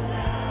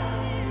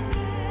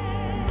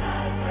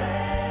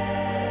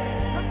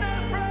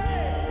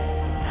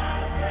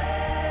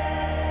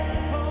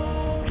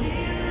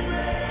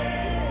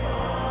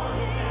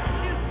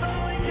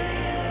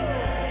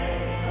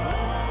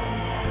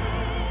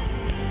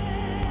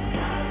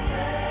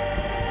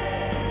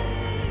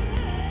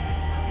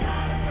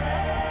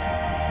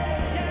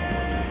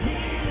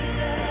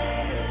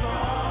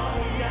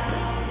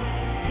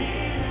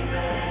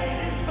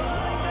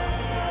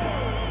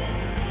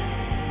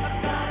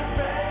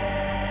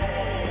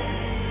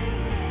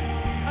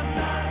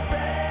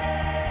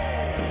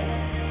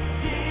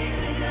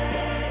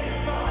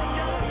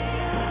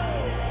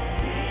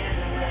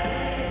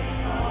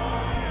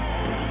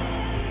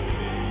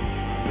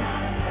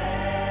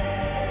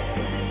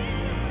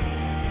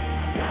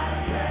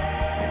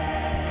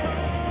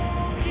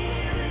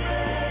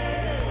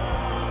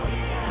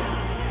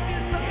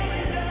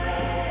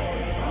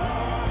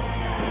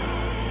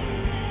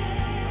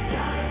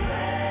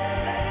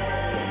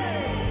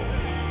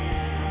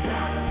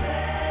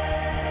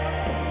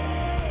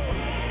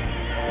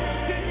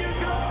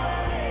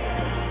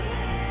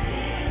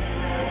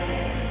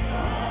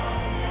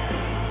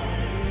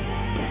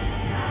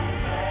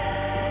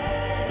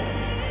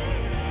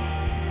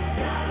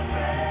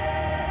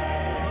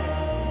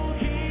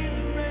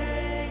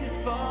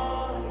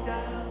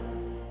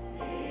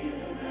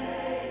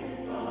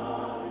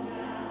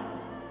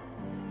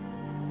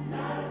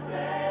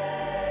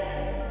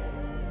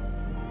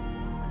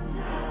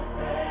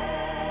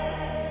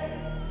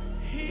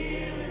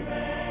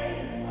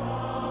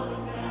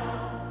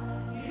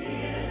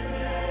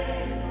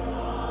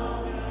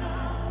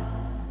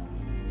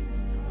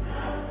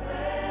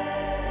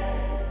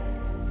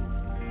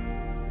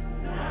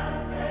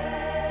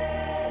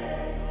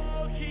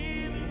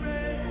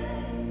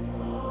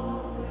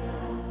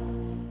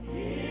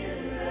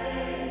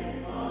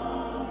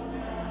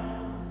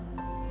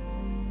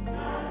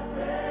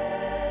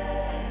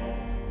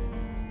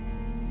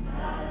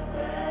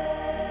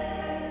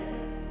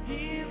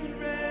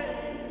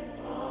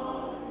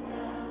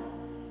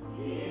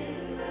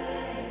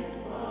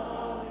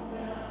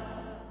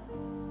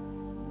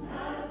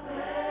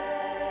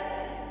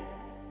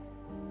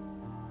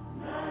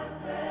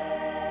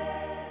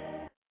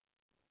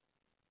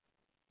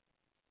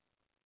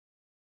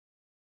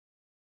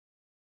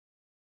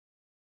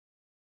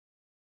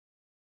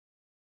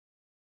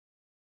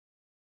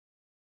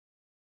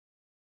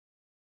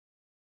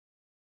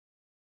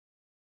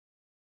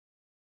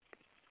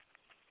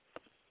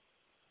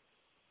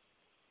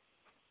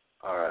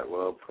 All right,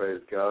 well, praise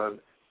God.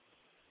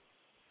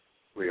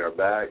 We are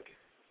back,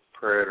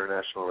 Prayer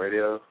International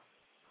Radio.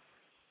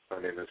 My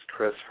name is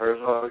Chris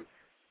Herzog,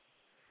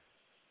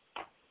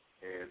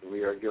 and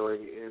we are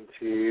going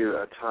into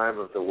a time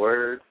of the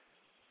Word.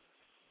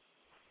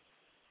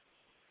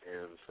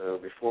 And so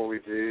before we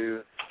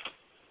do,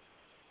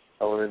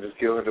 I want to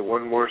just go into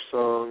one more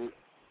song.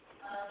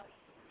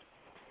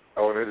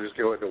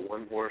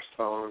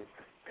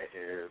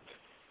 and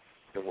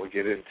then we'll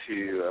get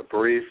into a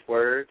brief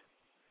word,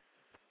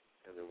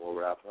 and then we'll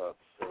wrap up.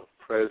 So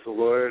praise the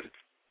Lord.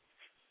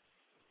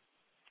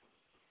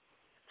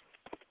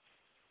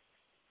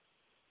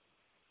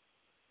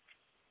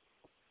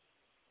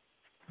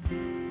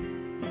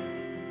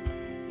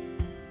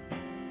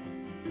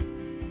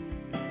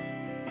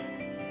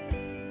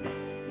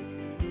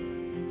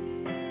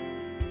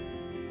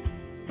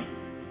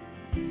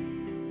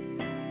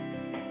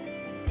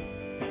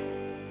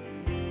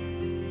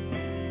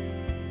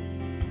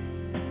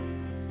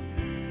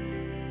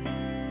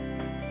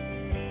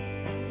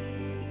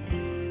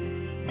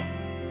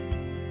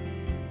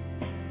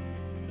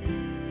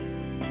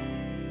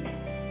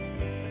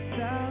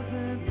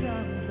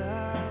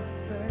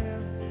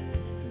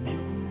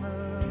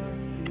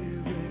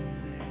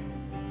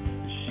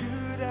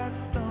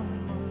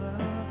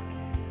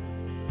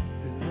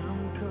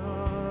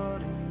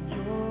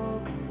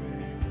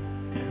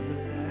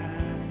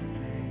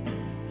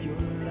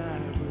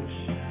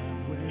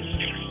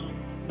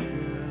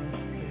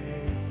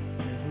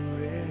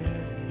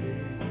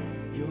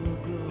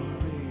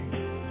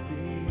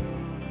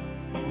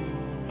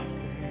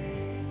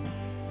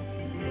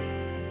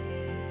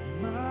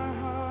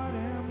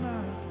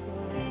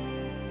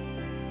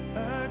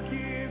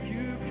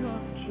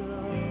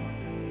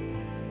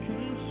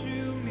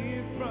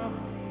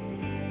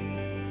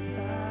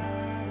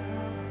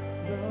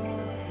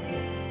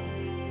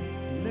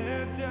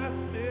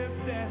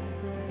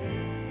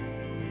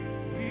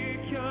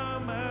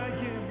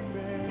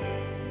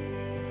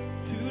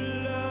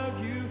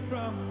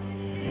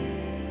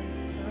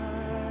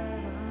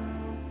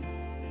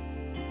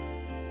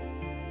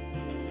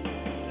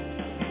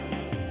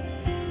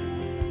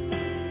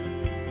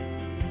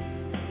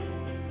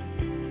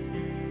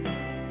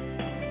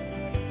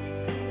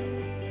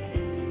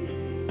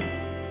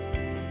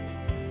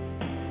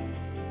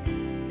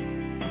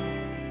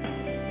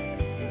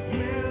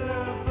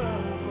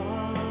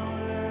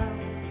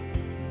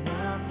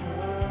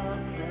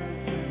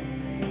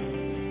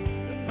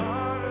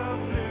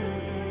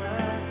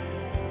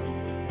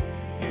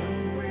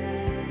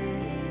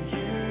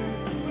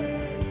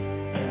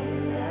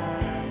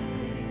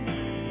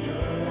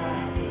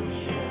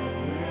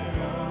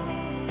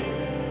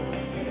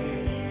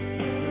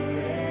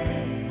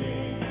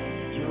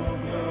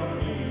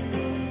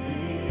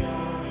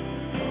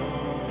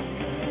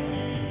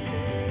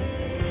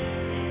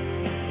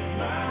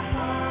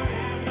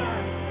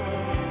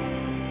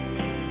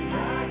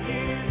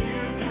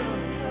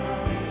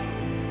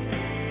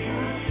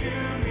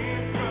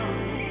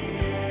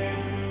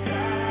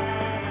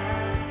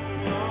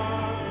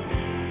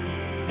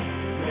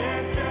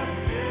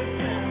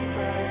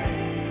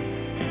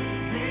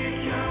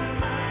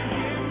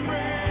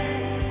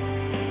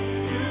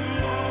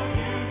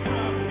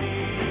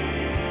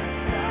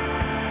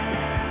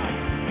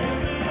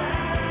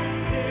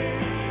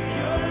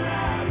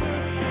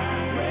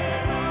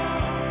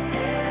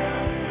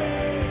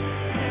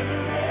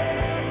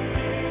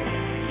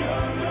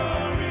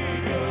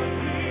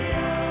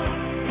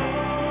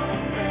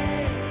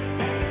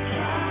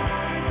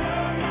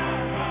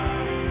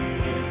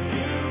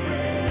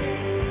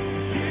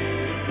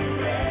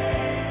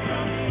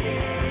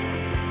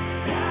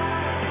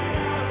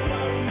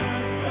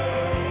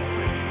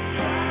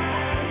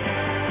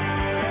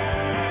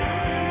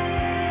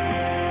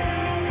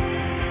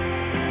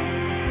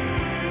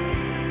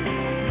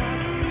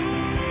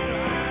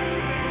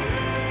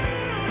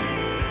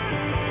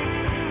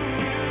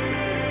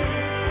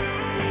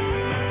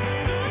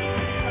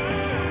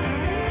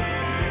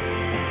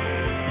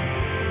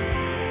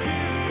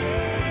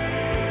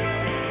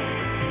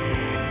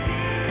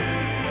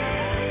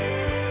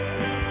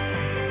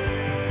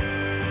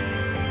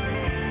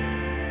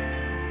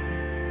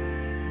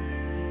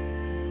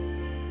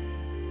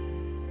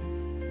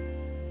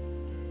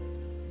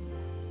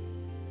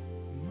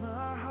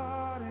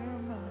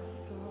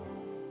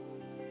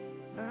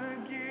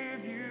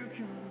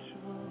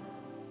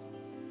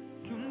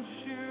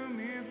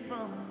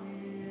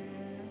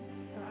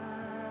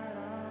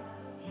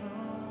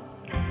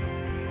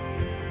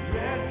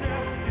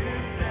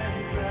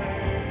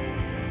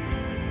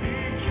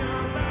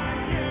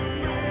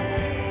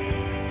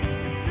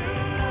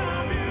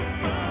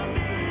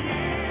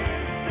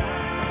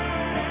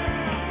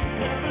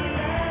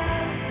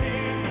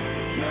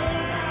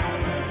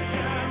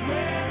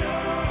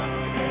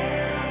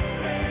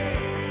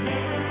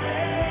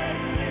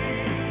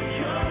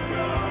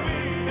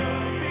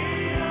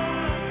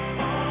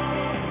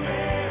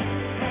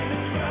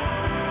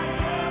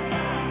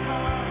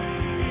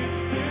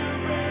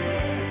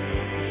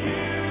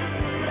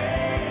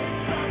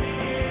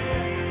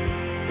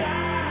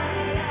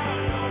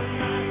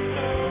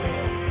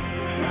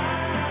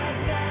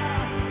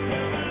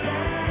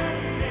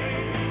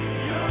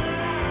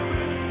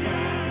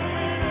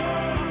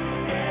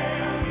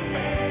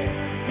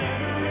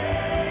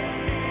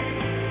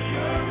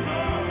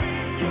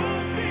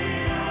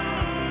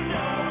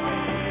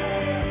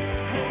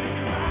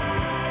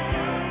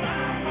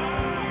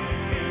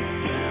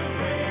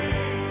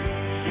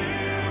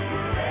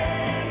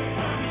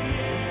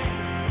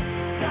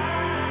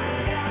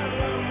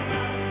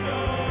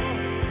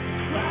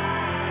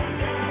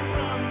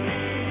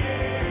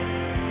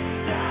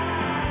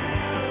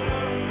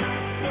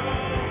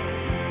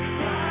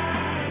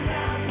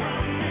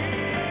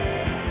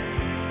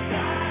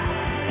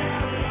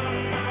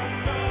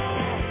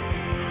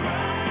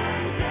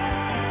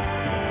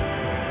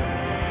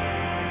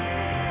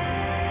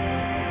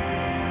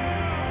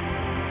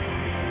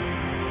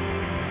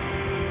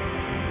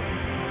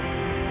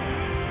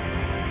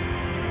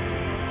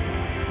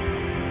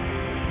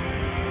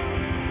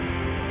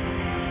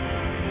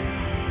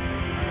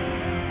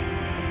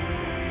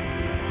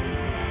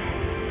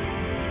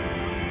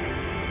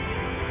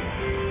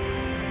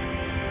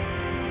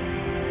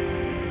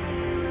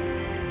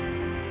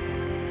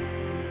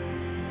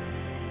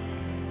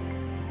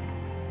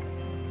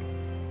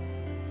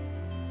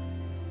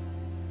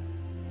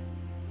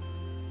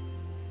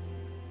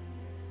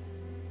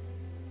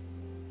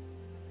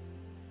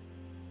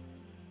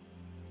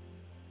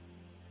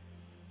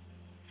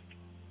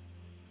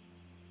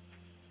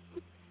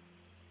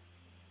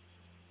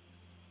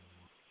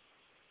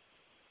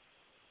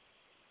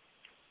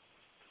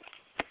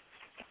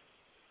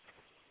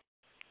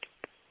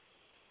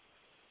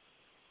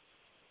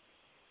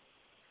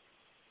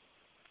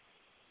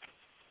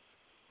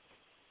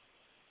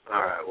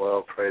 All right,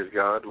 well, praise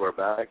God, we're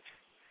back.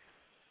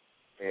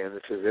 And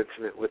this is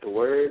Intimate with the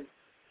Word.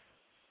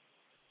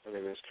 My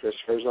name is Chris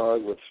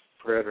Herzog with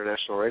Prayer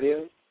International Radio.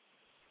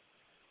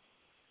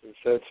 And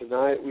so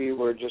tonight we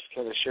were just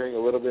kind of sharing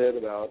a little bit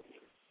about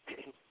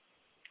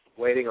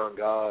waiting on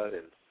God,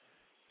 and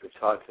we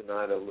talked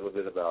tonight a little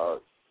bit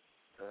about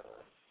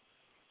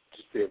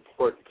just the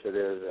importance it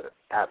is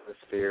in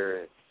atmosphere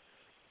and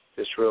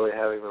just really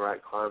having the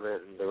right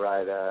climate and the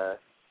right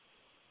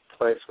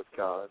place with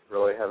God,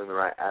 really having the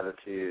right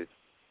attitude,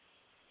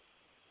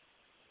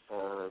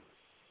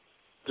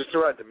 just the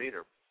right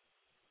demeanor.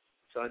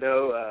 So I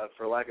know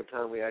for lack of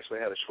time we actually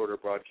had a shorter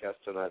broadcast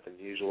tonight than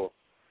usual.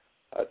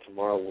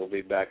 Tomorrow we'll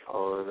be back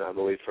on, I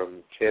believe,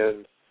 from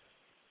 10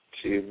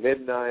 to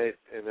midnight,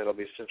 and that'll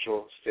be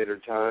Central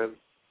Standard Time.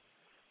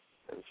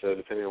 And so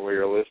depending on where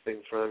you're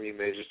listening from, you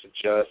may just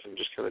adjust and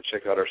just kind of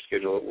check out our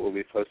schedule. It will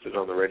be posted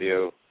on the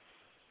radio,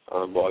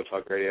 on Blog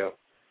Talk Radio.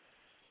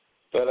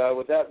 But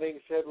with that being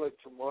said, look,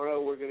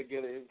 tomorrow we're going to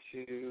get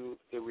into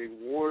the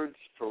rewards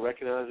for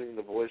recognizing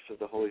the voice of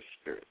the Holy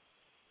Spirit.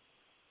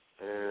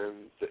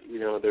 And,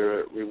 there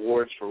are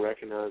rewards for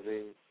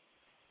recognizing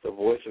the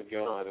voice of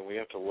God, and we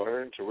have to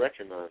learn to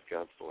recognize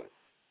God's voice.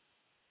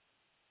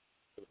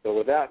 So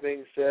with that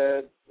being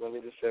said, let me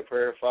just say a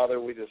prayer.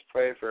 Father, we just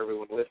pray for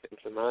everyone listening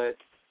tonight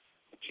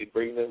that you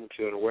bring them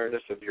to an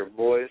awareness of your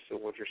voice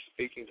and what you're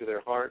speaking to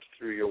their hearts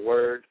through your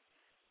word,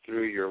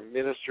 through your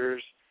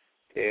ministers,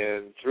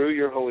 and through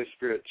your Holy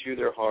Spirit to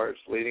their hearts,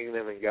 leading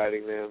them and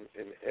guiding them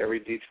in every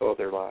detail of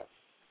their lives.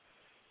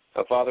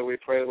 Now, Father, we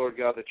pray, Lord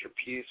God, that your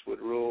peace would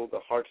rule the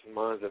hearts and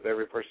minds of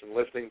every person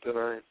listening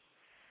tonight,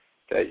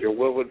 that your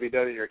will would be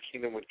done and your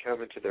kingdom would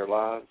come into their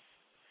lives,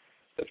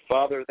 that,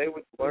 Father, they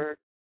would learn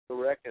to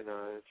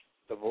recognize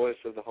the voice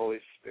of the Holy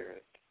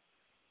Spirit.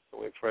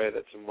 And we pray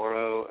that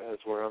tomorrow, as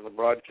we're on the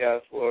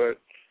broadcast, Lord,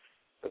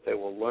 that they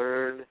will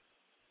learn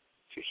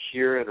to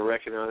hear and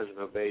recognize and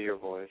obey your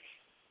voice.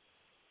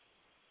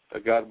 So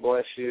God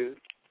bless you.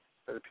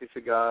 May the peace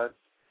of God,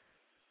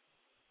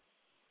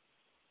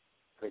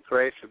 the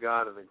grace of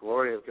God, and the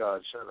glory of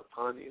God shine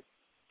upon you.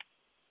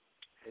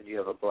 And you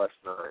have a blessed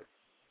night.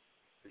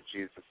 In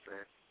Jesus'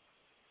 name,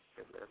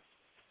 amen.